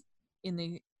is, in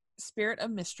the spirit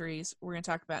of mysteries, we're going to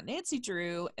talk about Nancy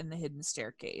Drew and the Hidden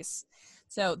Staircase.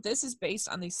 So this is based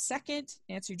on the second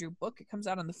Nancy Drew book. It comes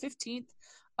out on the 15th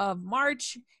of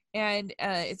March, and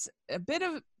it's a bit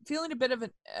of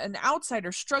an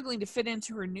outsider struggling to fit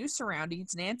into her new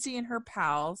surroundings. Nancy and her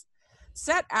pals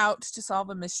set out to solve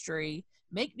a mystery,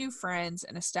 make new friends,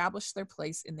 and establish their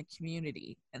place in the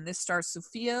community. And this stars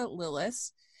Sophia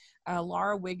Lillis,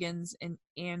 Laura Wiggins, and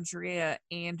Andrea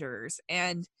Anders.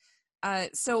 And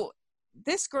so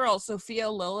this girl, Sophia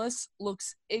Lillis,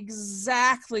 looks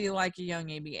exactly like a young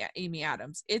Amy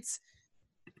Adams. It's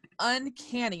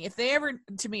uncanny. If they ever,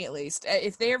 to me at least,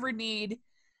 if they ever need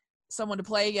someone to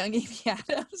play young Amy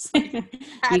Adams, like, that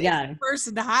is the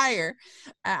person to hire.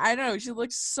 I don't know, she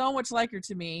looks so much like her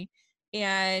to me.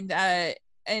 But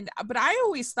I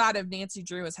always thought of Nancy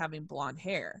Drew as having blonde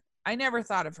hair. I never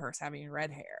thought of her as having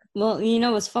red hair. Well, you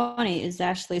know what's funny is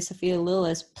actually Sophia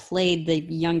Lillis played the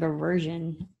younger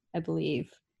version, I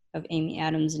believe, of Amy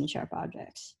Adams in Sharp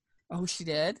Objects. Oh, she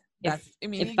did?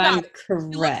 If I'm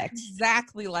correct.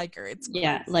 Exactly like her. It's crazy.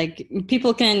 Yeah, like,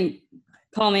 people can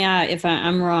call me out if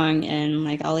I'm wrong, and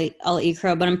like I'll eat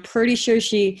crow, but I'm pretty sure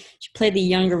she played the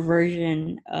younger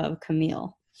version of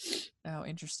Camille. Oh,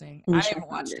 interesting. I haven't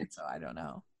watched it, so I don't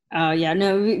know. Oh yeah,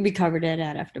 no, we covered it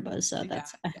at AfterBuzz, so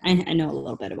that's I know a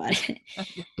little bit about it.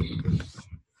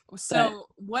 So,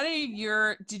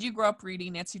 did you grow up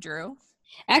reading Nancy Drew?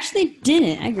 Actually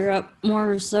didn't. I grew up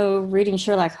more so reading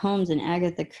Sherlock Holmes and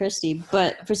Agatha Christie,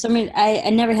 but for some reason I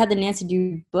never had the Nancy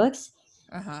Drew books.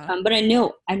 But I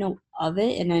know of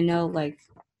it, and I know like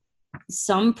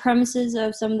some premises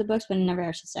of some of the books, but I never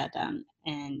actually sat down.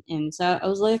 And so I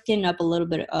was looking up a little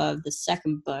bit of the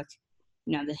second book,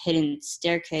 the Hidden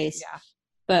Staircase. Yeah.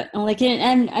 But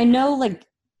and I know like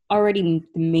already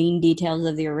the main details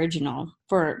of the original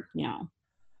for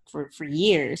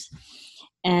years.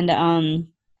 And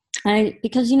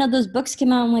because those books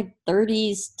came out in like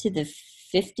 30s to the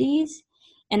 50s,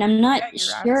 and I'm not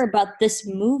sure about this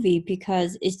movie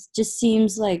because it just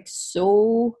seems like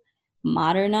so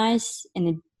modernized, and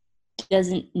it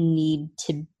doesn't need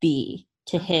to be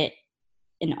to hit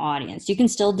an audience. You can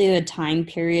still do a time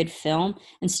period film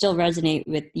and still resonate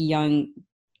with the young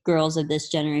girls of this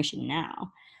generation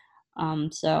now.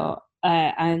 So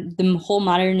the whole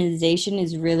modernization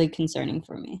is really concerning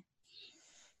for me.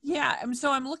 Yeah,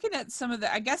 so I'm looking at some of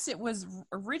I guess it was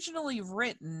originally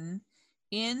written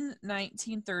in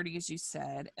 1930, as you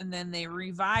said, and then they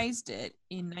revised it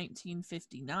in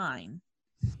 1959.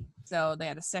 So they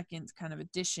had a second kind of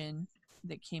edition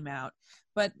that came out.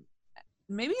 But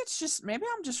maybe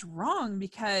I'm just wrong,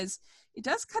 because it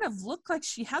does kind of look like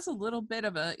she has a little bit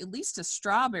of at least a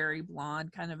strawberry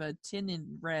blonde, kind of a tin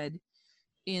and red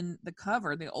in the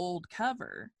cover, the old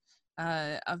cover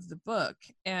of the book.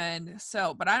 And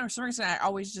so, but for some reason I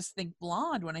always just think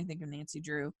blonde when I think of Nancy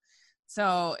Drew.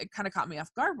 So it kind of caught me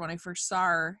off guard when I first saw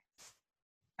her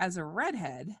as a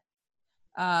redhead.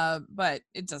 But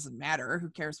it doesn't matter. Who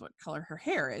cares what color her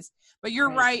hair is? But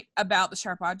you're right about the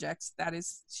Sharp Objects. That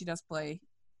is, she does play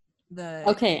the.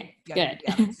 Okay, good.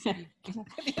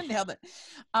 You nailed it.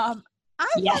 I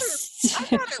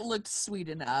thought it looked sweet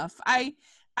enough.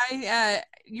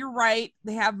 You're right.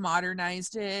 They have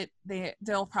modernized it.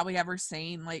 They'll probably have her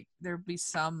saying like there'll be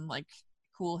some like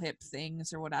cool hip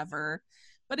things or whatever.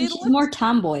 But she's more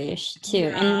tomboyish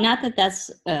too, and not that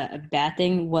that's a bad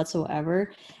thing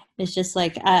whatsoever. It's just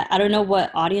like I don't know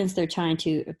what audience they're trying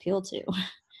to appeal to.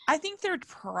 I think they're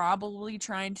probably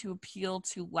trying to appeal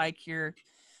to like the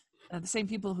same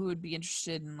people who would be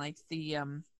interested in like the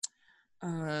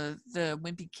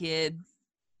Wimpy Kid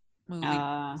movie.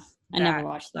 I never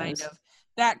watched those.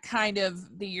 That kind of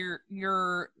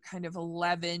your kind of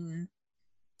 11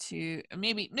 to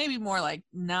maybe more like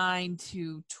 9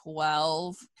 to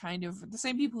 12, kind of the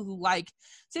same people who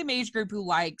same age group who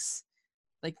likes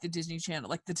like the Disney Channel,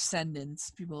 like the Descendants,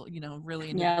 people,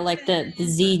 really into like the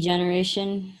Z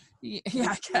generation. Yeah,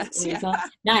 I guess. Yeah.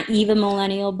 Not even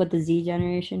millennial, but the Z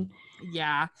generation.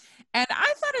 Yeah. And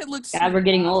I thought it looked God, we're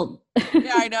getting old.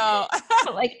 Yeah, I know.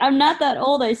 Like, I'm not that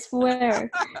old, I swear.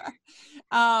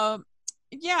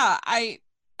 Yeah, I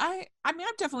mean, I'm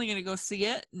definitely gonna go see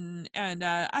it, and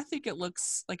I think it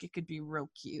looks like it could be real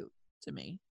cute to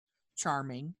me,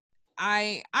 charming.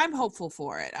 I'm hopeful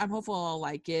for it. I'm hopeful I'll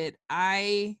like it.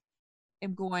 I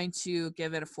am going to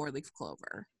give it a 4-leaf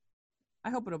clover. I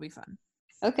hope it'll be fun.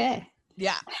 Okay.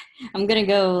 Yeah. I'm gonna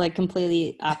go like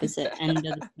completely opposite end of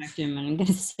the spectrum, and I'm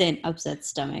gonna say an upset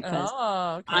stomach because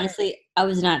Oh, okay. honestly, I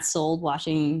was not sold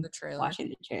watching The trailer.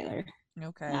 the trailer.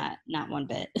 Okay. Not one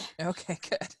bit. Okay,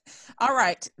 good. All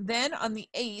right. Then on the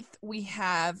 8th, we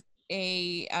have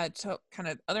a kind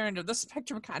of other end of the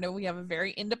spectrum, we have a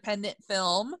very independent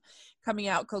film coming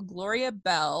out called Gloria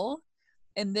Bell.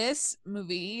 And this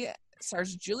movie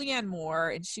stars Julianne Moore,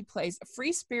 and she plays a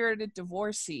free-spirited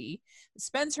divorcee who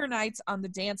spends her nights on the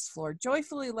dance floor,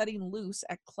 joyfully letting loose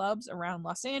at clubs around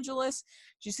Los Angeles.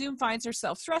 She soon finds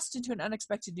herself thrust into an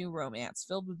unexpected new romance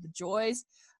filled with the joys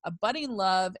of budding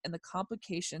love and the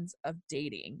complications of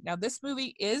dating. Now, this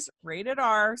movie is rated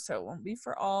R, so it won't be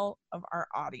for all of our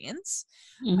audience.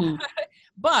 Mm-hmm.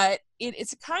 But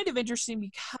it's kind of interesting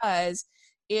because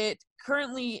it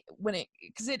currently,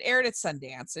 because it aired at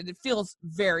Sundance, and it feels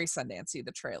very Sundancey,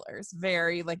 the trailers,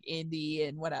 very like indie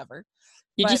and whatever.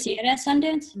 Did you see it at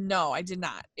Sundance? No, I did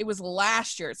not. It was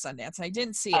last year at Sundance, and I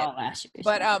didn't see it. Oh, last year.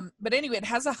 But anyway, it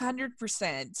has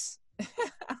 100%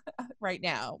 right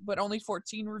now, but only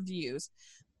 14 reviews.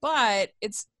 But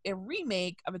it's a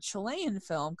remake of a Chilean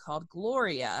film called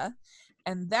Gloria,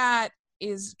 and that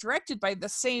is directed by the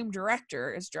same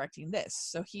director as directing this.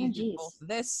 So he did both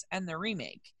this and the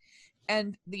remake.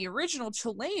 And the original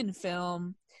Chilean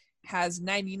film has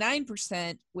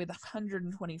 99% with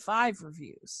 125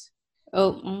 reviews.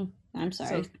 Oh, I'm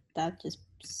sorry. That just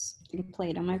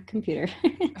played on my computer.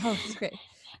 Oh, that's great.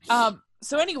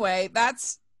 So anyway,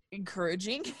 that's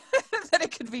encouraging that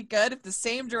it could be good if the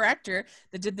same director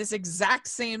that did this exact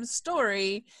same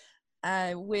story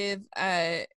with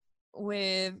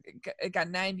got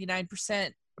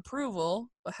 99% approval,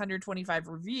 125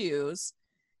 reviews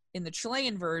in the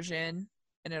Chilean version,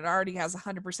 and it already has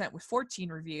 100% with 14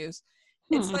 reviews.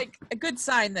 It's like a good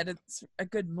sign that it's a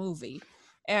good movie.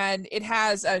 And it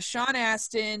has Sean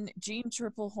Astin, Jean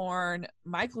Triplehorn,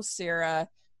 Michael Cera,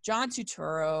 John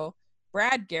Turturro,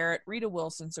 Brad Garrett, Rita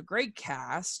Wilson. So great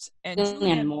cast. And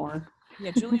Julianne Moore.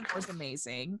 Yeah, Julianne Moore's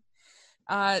amazing.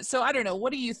 So I don't know.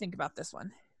 What do you think about this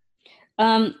one?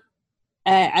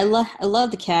 I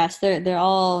love the cast. They're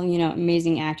all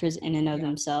amazing actors in and of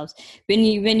themselves. When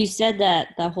you said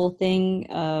that whole thing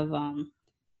of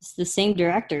it's the same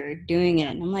director doing it,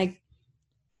 and I'm like,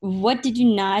 what did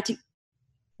you not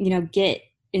get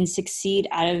and succeed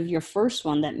out of your first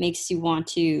one that makes you want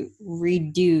to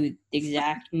redo the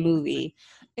exact movie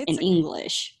in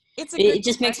English? It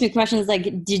just makes me question,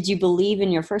 like, did you believe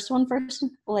in your first one first?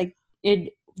 Like,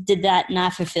 did that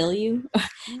not fulfill you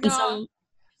in some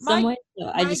way?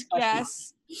 So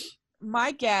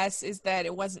my guess is that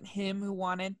it wasn't him who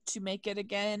wanted to make it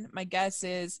again. My guess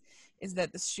is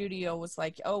that the studio was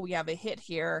like, oh, we have a hit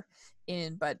here,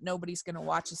 but nobody's going to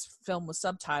watch this film with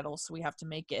subtitles, so we have to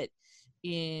make it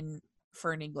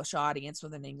for an English audience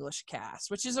with an English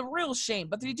cast, which is a real shame.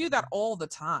 But they do that all the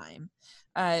time.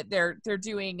 They're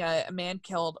doing a man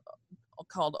called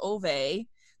Ove.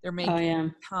 They're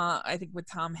making Tom, I think, with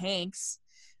Tom Hanks.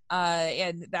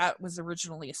 And that was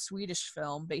originally a Swedish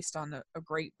film based on a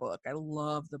great book. I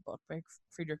love the book by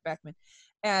Friedrich Beckmann.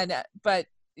 And but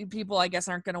people, I guess,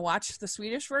 aren't going to watch the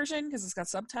Swedish version because it's got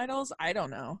subtitles. I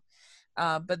don't know.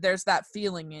 But there's that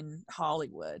feeling in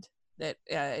Hollywood that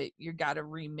you got to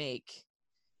remake.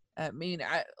 I mean,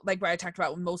 like what I talked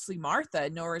about with Mostly Martha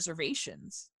and No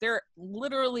Reservations. They're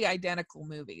literally identical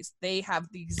movies. They have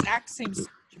the exact same speech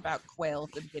about quail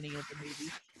at the beginning of the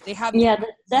movie. They have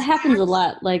that happens a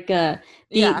lot. Like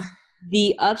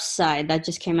the Upside that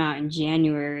just came out in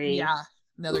January. Yeah,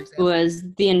 another example was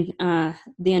the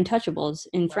Untouchables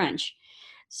in French.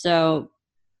 So,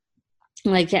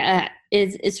 like,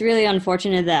 it's really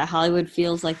unfortunate that Hollywood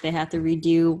feels like they have to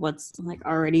redo what's like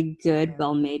already good,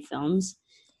 well-made films.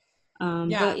 But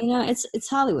it's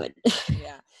Hollywood.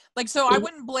 Yeah, like, so I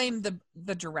wouldn't blame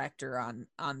the director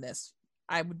on this.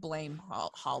 I would blame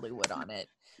Hollywood on it.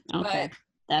 Okay, but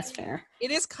that's fair.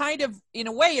 It is kind of, in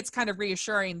a way, it's kind of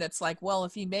reassuring. That's like, well,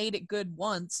 if he made it good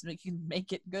once, you can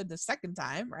make it good the second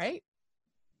time, right?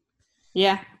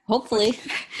 Yeah, hopefully.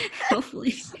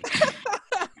 Hopefully.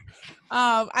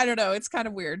 I don't know. It's kind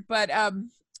of weird, but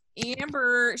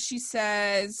Amber, she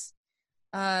says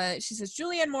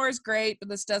Julianne Moore is great, but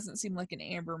this doesn't seem like an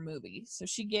Amber movie. So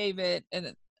she gave it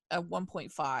a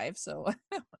 1.5, so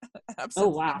Oh, upsets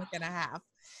wow. stomach and a half.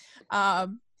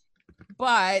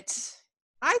 But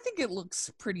I think it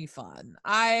looks pretty fun.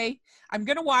 I'm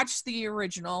gonna watch the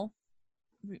original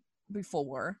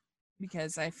before,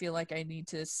 because I feel like I need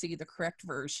to see the correct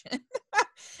version,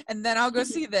 and then I'll go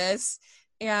see this.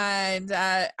 And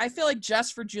I feel like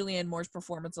just for Julianne Moore's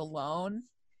performance alone,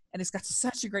 and it's got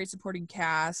such a great supporting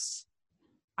cast,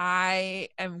 I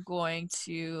am going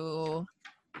to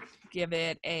give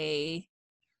it a.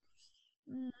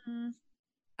 I'm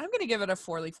going to give it a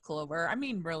 4-leaf clover. I'm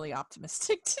being really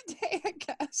optimistic today, I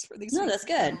guess, for these. No, that's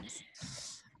good.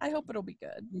 Films. I hope it'll be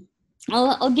good.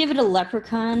 I'll give it a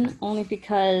Leprechaun only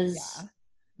because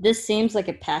this seems like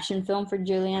a passion film for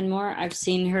Julianne Moore. I've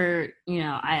seen her,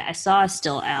 I saw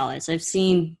Still Alice. I've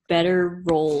seen better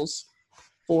roles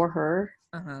for her.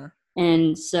 Uh-huh.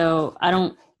 And so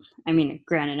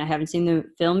granted, I haven't seen the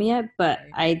film yet, but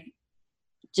I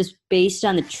just based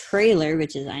on the trailer,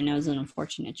 which I know is an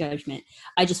unfortunate judgment,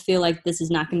 I just feel like this is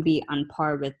not going to be on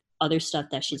par with other stuff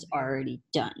that she's already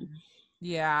done.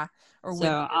 Yeah.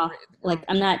 I'm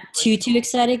not too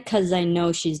excited because I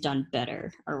know she's done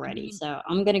better already. So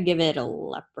I'm gonna give it a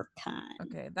Leprechaun.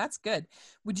 Okay, that's good.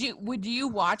 Would you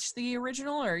watch the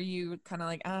original, or are you kind of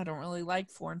like, I don't really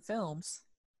like foreign films?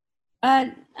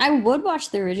 I would watch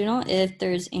the original if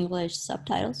there's English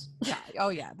subtitles. Yeah. Oh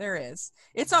yeah, there is.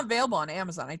 It's available on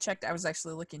Amazon. I checked. I was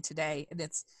actually looking today, and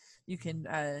you can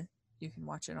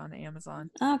watch it on Amazon.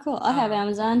 Oh, cool. I have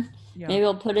Amazon. Yeah. Maybe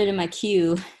I'll put it in my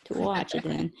queue to watch it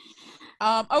then.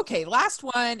 Okay, last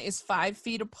one is 5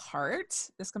 Feet Apart.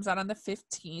 This comes out on the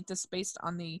 15th. It's based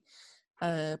on the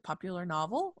popular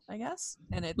novel, I guess.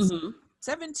 And it's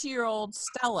 70-year-old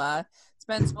Stella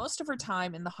spends most of her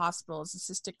time in the hospital as a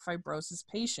cystic fibrosis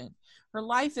patient. Her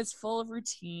life is full of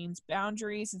routines,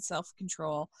 boundaries, and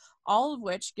self-control, all of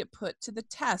which get put to the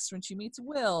test when she meets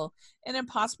Will, an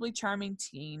impossibly charming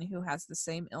teen who has the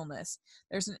same illness.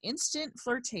 There's an instant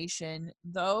flirtation,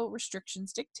 though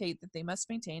restrictions dictate that they must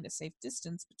maintain a safe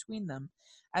distance between them.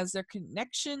 As their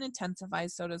connection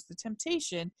intensifies, so does the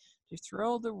temptation to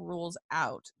throw the rules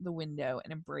out the window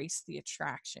and embrace the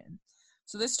attraction.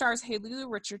 So this stars Haley Lou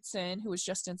Richardson, who was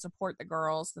just in Support the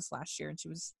Girls this last year, and she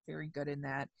was very good in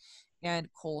that,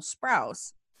 and Cole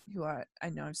Sprouse, who I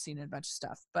know I've seen in a bunch of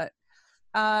stuff. But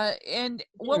and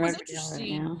what was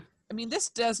interesting, I mean, this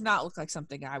does not look like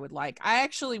something I would like. I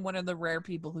actually one of the rare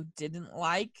people who didn't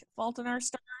like Fault in Our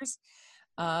Stars.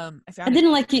 I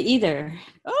didn't like it either.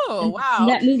 Oh, wow.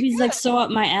 That movie's like so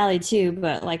up my alley too,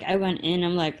 but like I went in,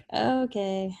 I'm like, oh,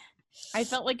 okay. I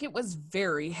felt like it was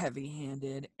very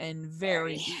heavy-handed and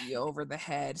very over the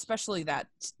head, especially that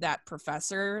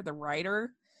professor, the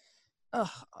writer.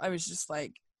 Oh, I was just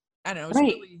like, I don't know.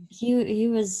 Right. Really, he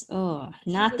was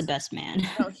not the best man.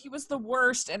 No, he was the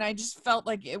worst, and I just felt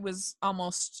like it was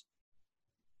inauthentic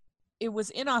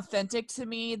to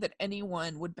me that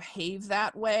anyone would behave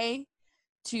that way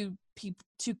to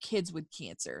kids with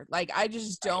cancer. Like, I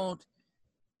just don't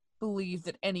believe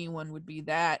that anyone would be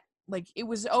that. Like, it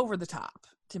was over the top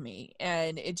to me,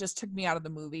 and it just took me out of the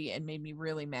movie and made me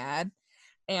really mad.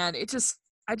 And I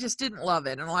just didn't love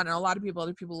it. And a lot of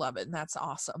other people love it, and that's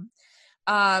awesome.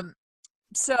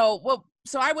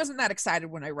 So I wasn't that excited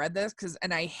when I read this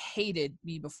and I hated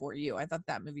Me Before You. I thought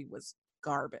that movie was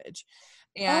garbage.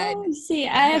 And see,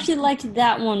 I actually liked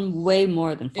that one way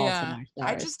more than Fault in Our Stars.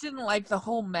 I just didn't like the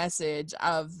whole message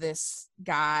of this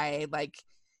guy, like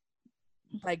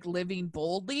living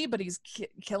boldly, but he's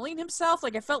killing himself.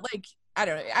 Like, I felt like, I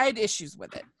don't know, I had issues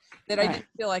with it, that I didn't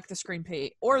feel like the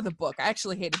screenplay or the book. I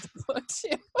actually hated the book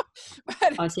too.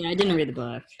 But, see, I didn't read the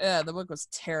book. Yeah, the book was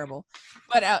terrible.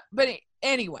 But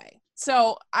anyway,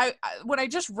 so I when I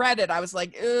just read it, I was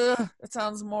like, ugh, it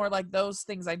sounds more like those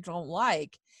things I don't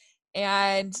like.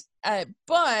 And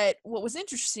but what was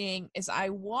interesting is I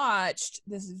watched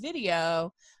this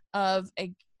video of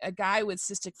a guy with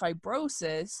cystic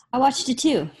fibrosis. I watched it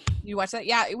too. You watched that?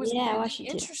 Yeah, it was I watched it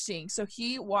interesting. Too. So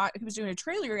he was doing a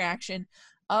trailer reaction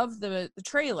of the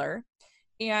trailer,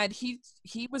 and he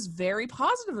was very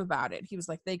positive about it. He was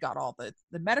like, they got all the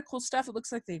medical stuff. It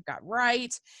looks like they've got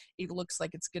right. It looks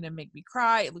like it's going to make me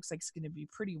cry. It looks like it's going to be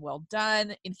pretty well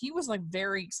done. And he was like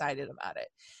very excited about it.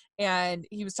 And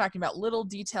he was talking about little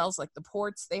details like the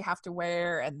ports they have to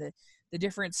wear and the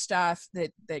different stuff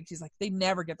that he's like, they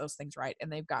never get those things right,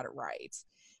 and they've got it right.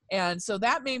 And so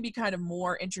that made me kind of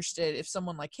more interested. If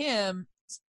someone like him,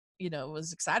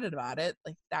 was excited about it,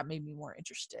 like, that made me more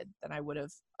interested than I would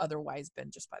have otherwise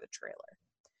been just by the trailer.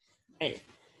 Right.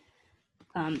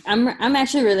 I'm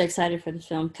actually really excited for the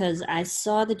film because I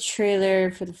saw the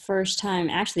trailer for the first time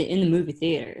actually in the movie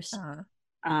theaters.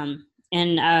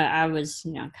 and I was,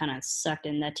 kind of sucked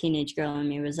in. That teenage girl in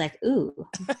me was like, ooh,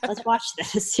 let's watch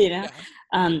this, Yeah.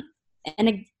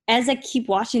 And as I keep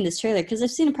watching this trailer, because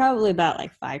I've seen it probably about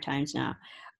like 5 times now,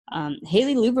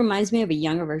 Haley Loeb reminds me of a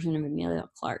younger version of Emilia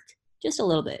Clarke, just a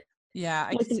little bit. Yeah,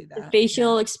 I Like can see the that.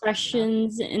 facial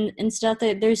expressions and stuff,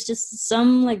 that there's just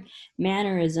some like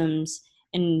mannerisms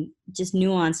and just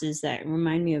nuances that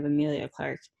remind me of Emilia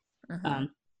Clarke. Uh-huh.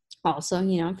 Also,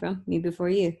 from Me Before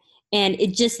You. And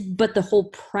but the whole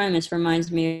premise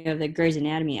reminds me of the Grey's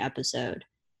Anatomy episode,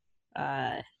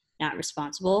 Not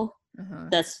Responsible. Uh-huh.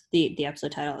 That's the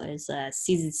episode title is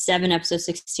season 7, episode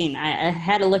 16. I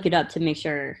had to look it up to make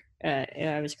sure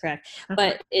I was correct,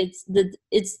 but it's the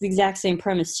exact same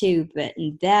premise too. But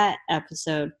in that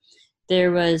episode,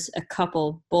 there was a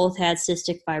couple, both had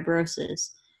cystic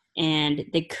fibrosis, and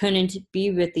they couldn't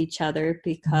be with each other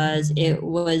because it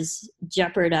was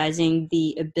jeopardizing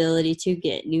the ability to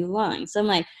get new lungs. So I'm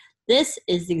like, this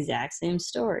is the exact same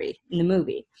story in the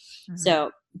movie. Mm-hmm.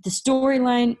 So the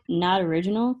storyline, not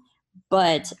original,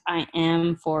 but I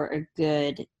am for a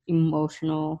good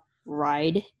emotional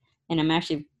ride, and I'm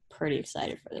actually pretty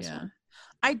excited for this one.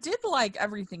 I did like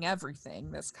Everything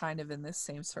that's kind of in this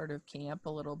same sort of camp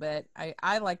a little bit.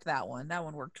 I liked that one. That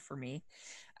one worked for me.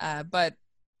 But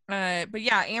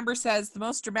yeah, Amber says the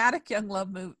most dramatic young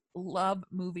love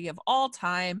movie of all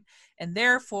time, and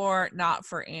therefore not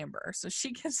for Amber. So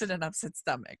she gives it an upset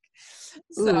stomach.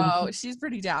 So she's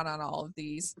pretty down on all of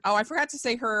these. Oh, I forgot to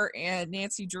say her and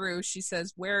Nancy Drew. She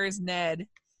says, "Where is Ned?"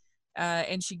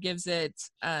 And she gives it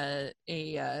a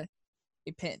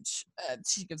pinch.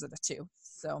 She gives it a 2.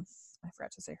 So I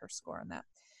forgot to say her score on that.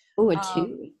 Oh, a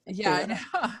 2. Yeah,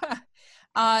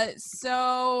 I know.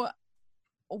 So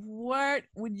what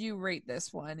would you rate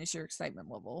this one? Is your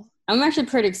excitement level? I'm actually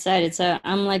pretty excited. So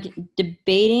I'm like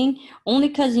debating, only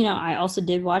because I also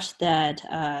did watch that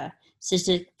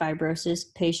cystic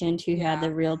fibrosis patient who had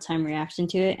the real-time reaction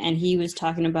to it, and he was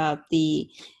talking about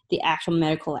the actual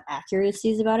medical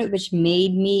accuracies about it, which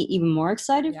made me even more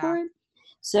excited for it.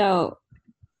 So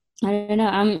I don't know.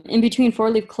 I'm in between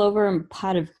 4-Leaf Clover and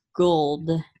Pot of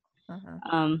Gold.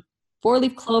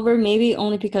 4-Leaf Clover, maybe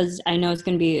only because I know it's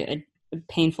going to be a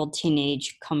painful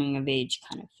teenage coming of age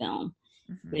kind of film,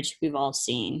 which we've all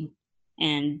seen,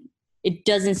 and it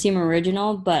doesn't seem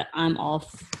original, but I'm all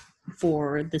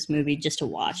for this movie just to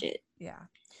watch it.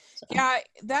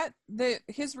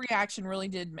 His reaction really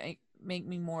did make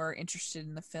me more interested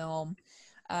in the film,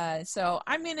 so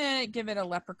I'm gonna give it a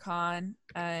Leprechaun,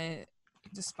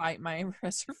 despite my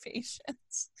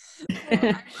reservations.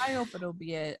 I hope it'll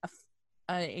be a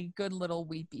good little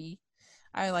weepy.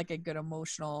 I like a good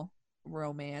emotional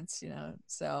romance,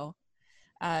 so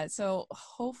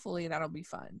hopefully that'll be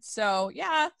fun. So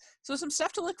some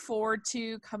stuff to look forward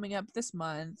to coming up this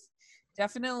month.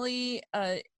 Definitely,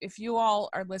 if you all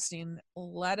are listening,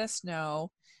 let us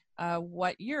know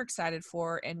what you're excited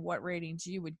for and what ratings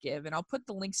you would give, and I'll put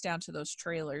the links down to those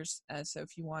trailers, so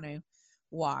if you want to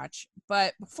watch.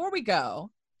 But before we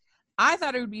go, I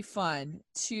thought it would be fun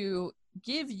to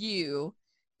give you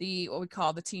what we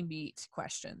call the Team Beat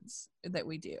questions that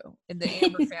we do, and that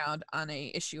Amber found on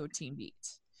a issue of Team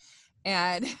Beat.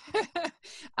 And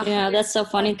that's so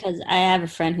funny because I have a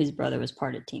friend whose brother was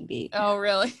part of Team Beat. Oh,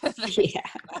 really? Yeah.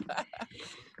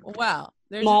 Well,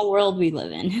 there's small world we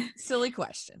live in. Silly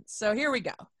question. So here we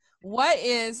go. What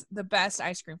is the best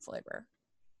ice cream flavor?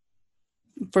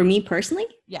 For me personally?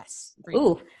 Yes.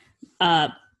 Ooh,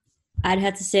 I'd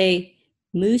have to say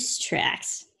Moose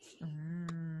Tracks.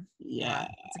 Yeah,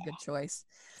 that's a good choice.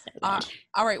 All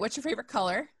right, what's your favorite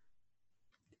color?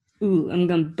 Ooh, I'm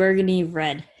going burgundy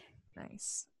red.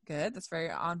 Nice. Good. That's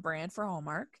very on brand for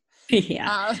Hallmark.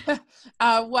 Yeah.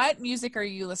 What music are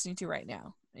you listening to right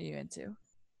now? Are you into?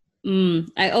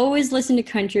 I always listen to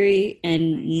country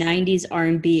and 90s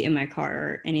R&B in my car,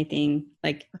 or anything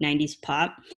like 90s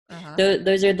pop.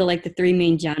 Those are the 3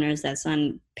 main genres that's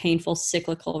on painful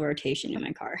cyclical rotation in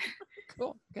my car.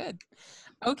 Cool. Good.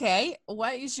 Okay.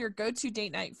 What is your go-to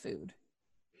date night food?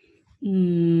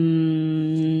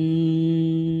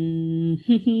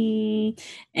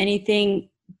 Anything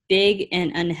big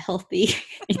and unhealthy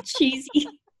and cheesy.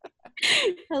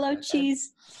 Hello,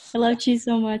 cheese. Hello, cheese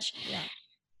so much. Yeah.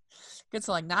 Good.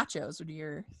 So like nachos would be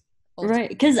your right,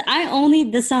 because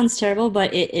this sounds terrible,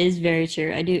 but it is very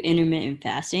true. I do intermittent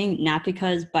fasting, not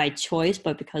because by choice,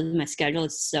 but because my schedule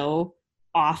is so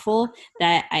awful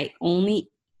that I only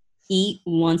eat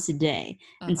once a day.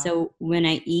 And so when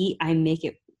I eat, I make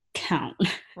it count.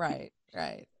 Right.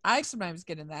 I sometimes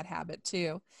get in that habit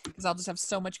too, because I'll just have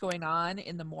so much going on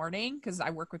in the morning because I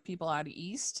work with people out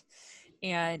east,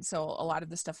 And so a lot of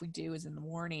the stuff we do is in the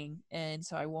morning, and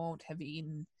so I won't have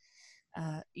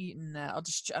I'll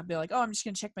be like, oh, I'm just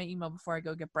gonna check my email before I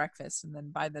go get breakfast, and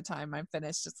then by the time I'm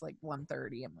finished it's like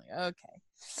 1:30. I'm like, okay.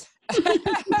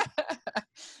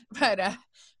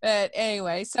 But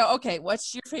anyway, so okay,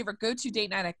 what's your favorite go-to date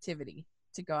night activity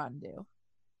to go out and do?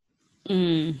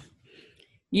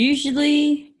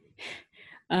 Usually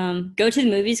go to the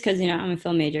movies because I'm a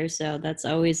film major, so that's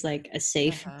always like a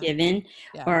safe given.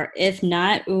 Yeah. Or if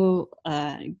not,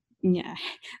 I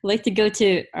like to go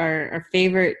to our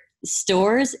favorite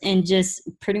stores and just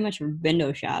pretty much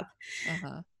window shop.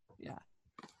 Yeah,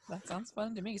 that sounds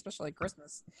fun to me, especially like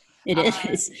Christmas. It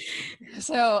is.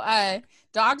 So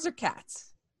dogs or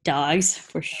cats? Dogs,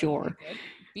 for sure. Okay,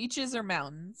 beaches or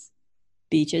mountains?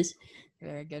 Beaches.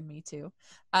 Very good. Me too.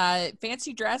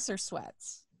 Fancy dress or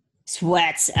sweats?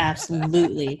 Sweats,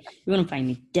 absolutely. You wouldn't find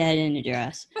me dead in a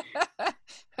dress.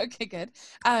 Okay, good.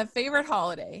 Favorite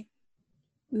holiday?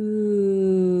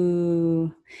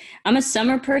 Ooh, I'm a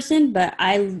summer person, but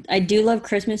I do love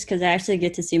Christmas because I actually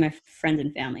get to see my friends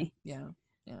and family. Yeah.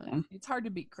 It's hard to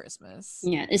beat Christmas.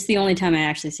 Yeah, it's the only time I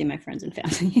actually see my friends and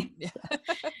family. Yeah.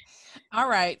 All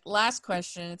right, last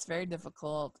question. It's very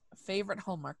difficult. Favorite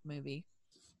Hallmark movie?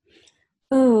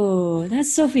 Oh,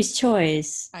 that's Sophie's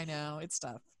choice. I know, it's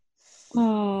tough.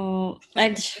 Oh,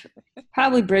 I'd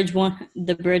probably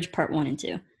the bridge part 1 and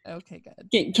 2. Okay,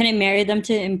 good. Can I marry them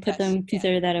and put them,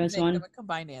 consider that it was Make one? them a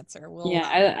combined answer.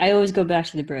 I always go back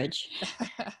to the bridge.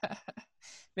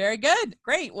 Very good.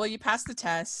 Great. Well, you passed the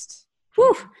test.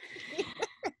 Whew.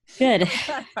 Good.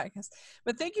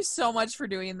 But thank you so much for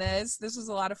doing this. This was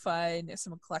a lot of fun. There's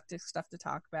some eclectic stuff to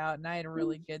talk about, and I had a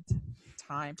really good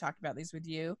time talking about these with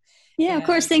you. Yeah, of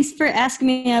course. Thanks for asking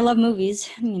me. I love movies.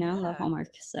 I love Hallmark.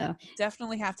 So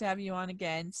definitely have to have you on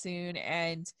again soon.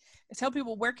 And tell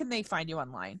people, where can they find you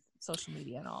online, social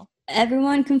media and all?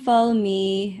 Everyone can follow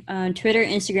me on Twitter,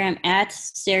 Instagram at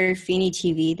Serafini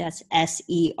TV. That's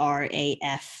SERAFINI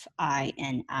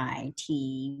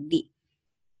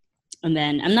And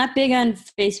then I'm not big on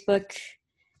Facebook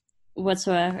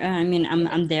whatsoever. I mean,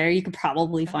 I'm there. You could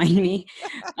probably find me.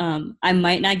 I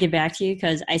might not get back to you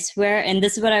because I swear, and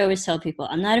this is what I always tell people,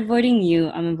 I'm not avoiding you,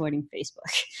 I'm avoiding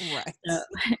Facebook. Right. So,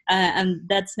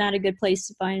 that's not a good place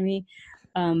to find me.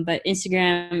 But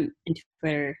Instagram and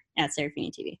Twitter at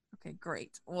Serafini TV. Okay,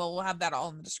 great. Well, we'll have that all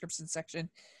in the description section.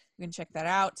 You can check that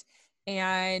out.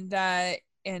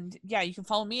 And yeah, you can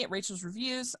follow me at Rachel's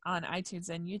Reviews on iTunes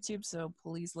and YouTube. So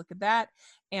please look at that.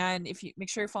 And if you make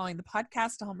sure you're following the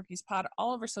podcast, the Hallmarkies Pod,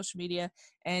 all over social media.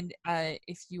 And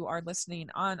if you are listening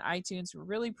on iTunes, we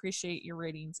really appreciate your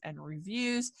ratings and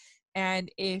reviews. And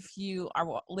if you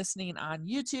are listening on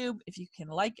YouTube, if you can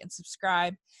like and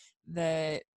subscribe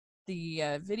the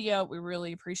video, we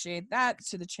really appreciate that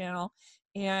to the channel.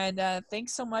 And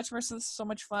thanks so much, Marisa. This was so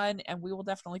much fun, and we will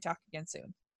definitely talk again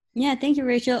soon. Yeah, thank you,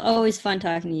 Rachel. Always fun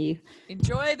talking to you.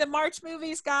 Enjoy the March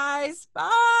movies, guys.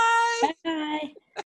 Bye. Bye.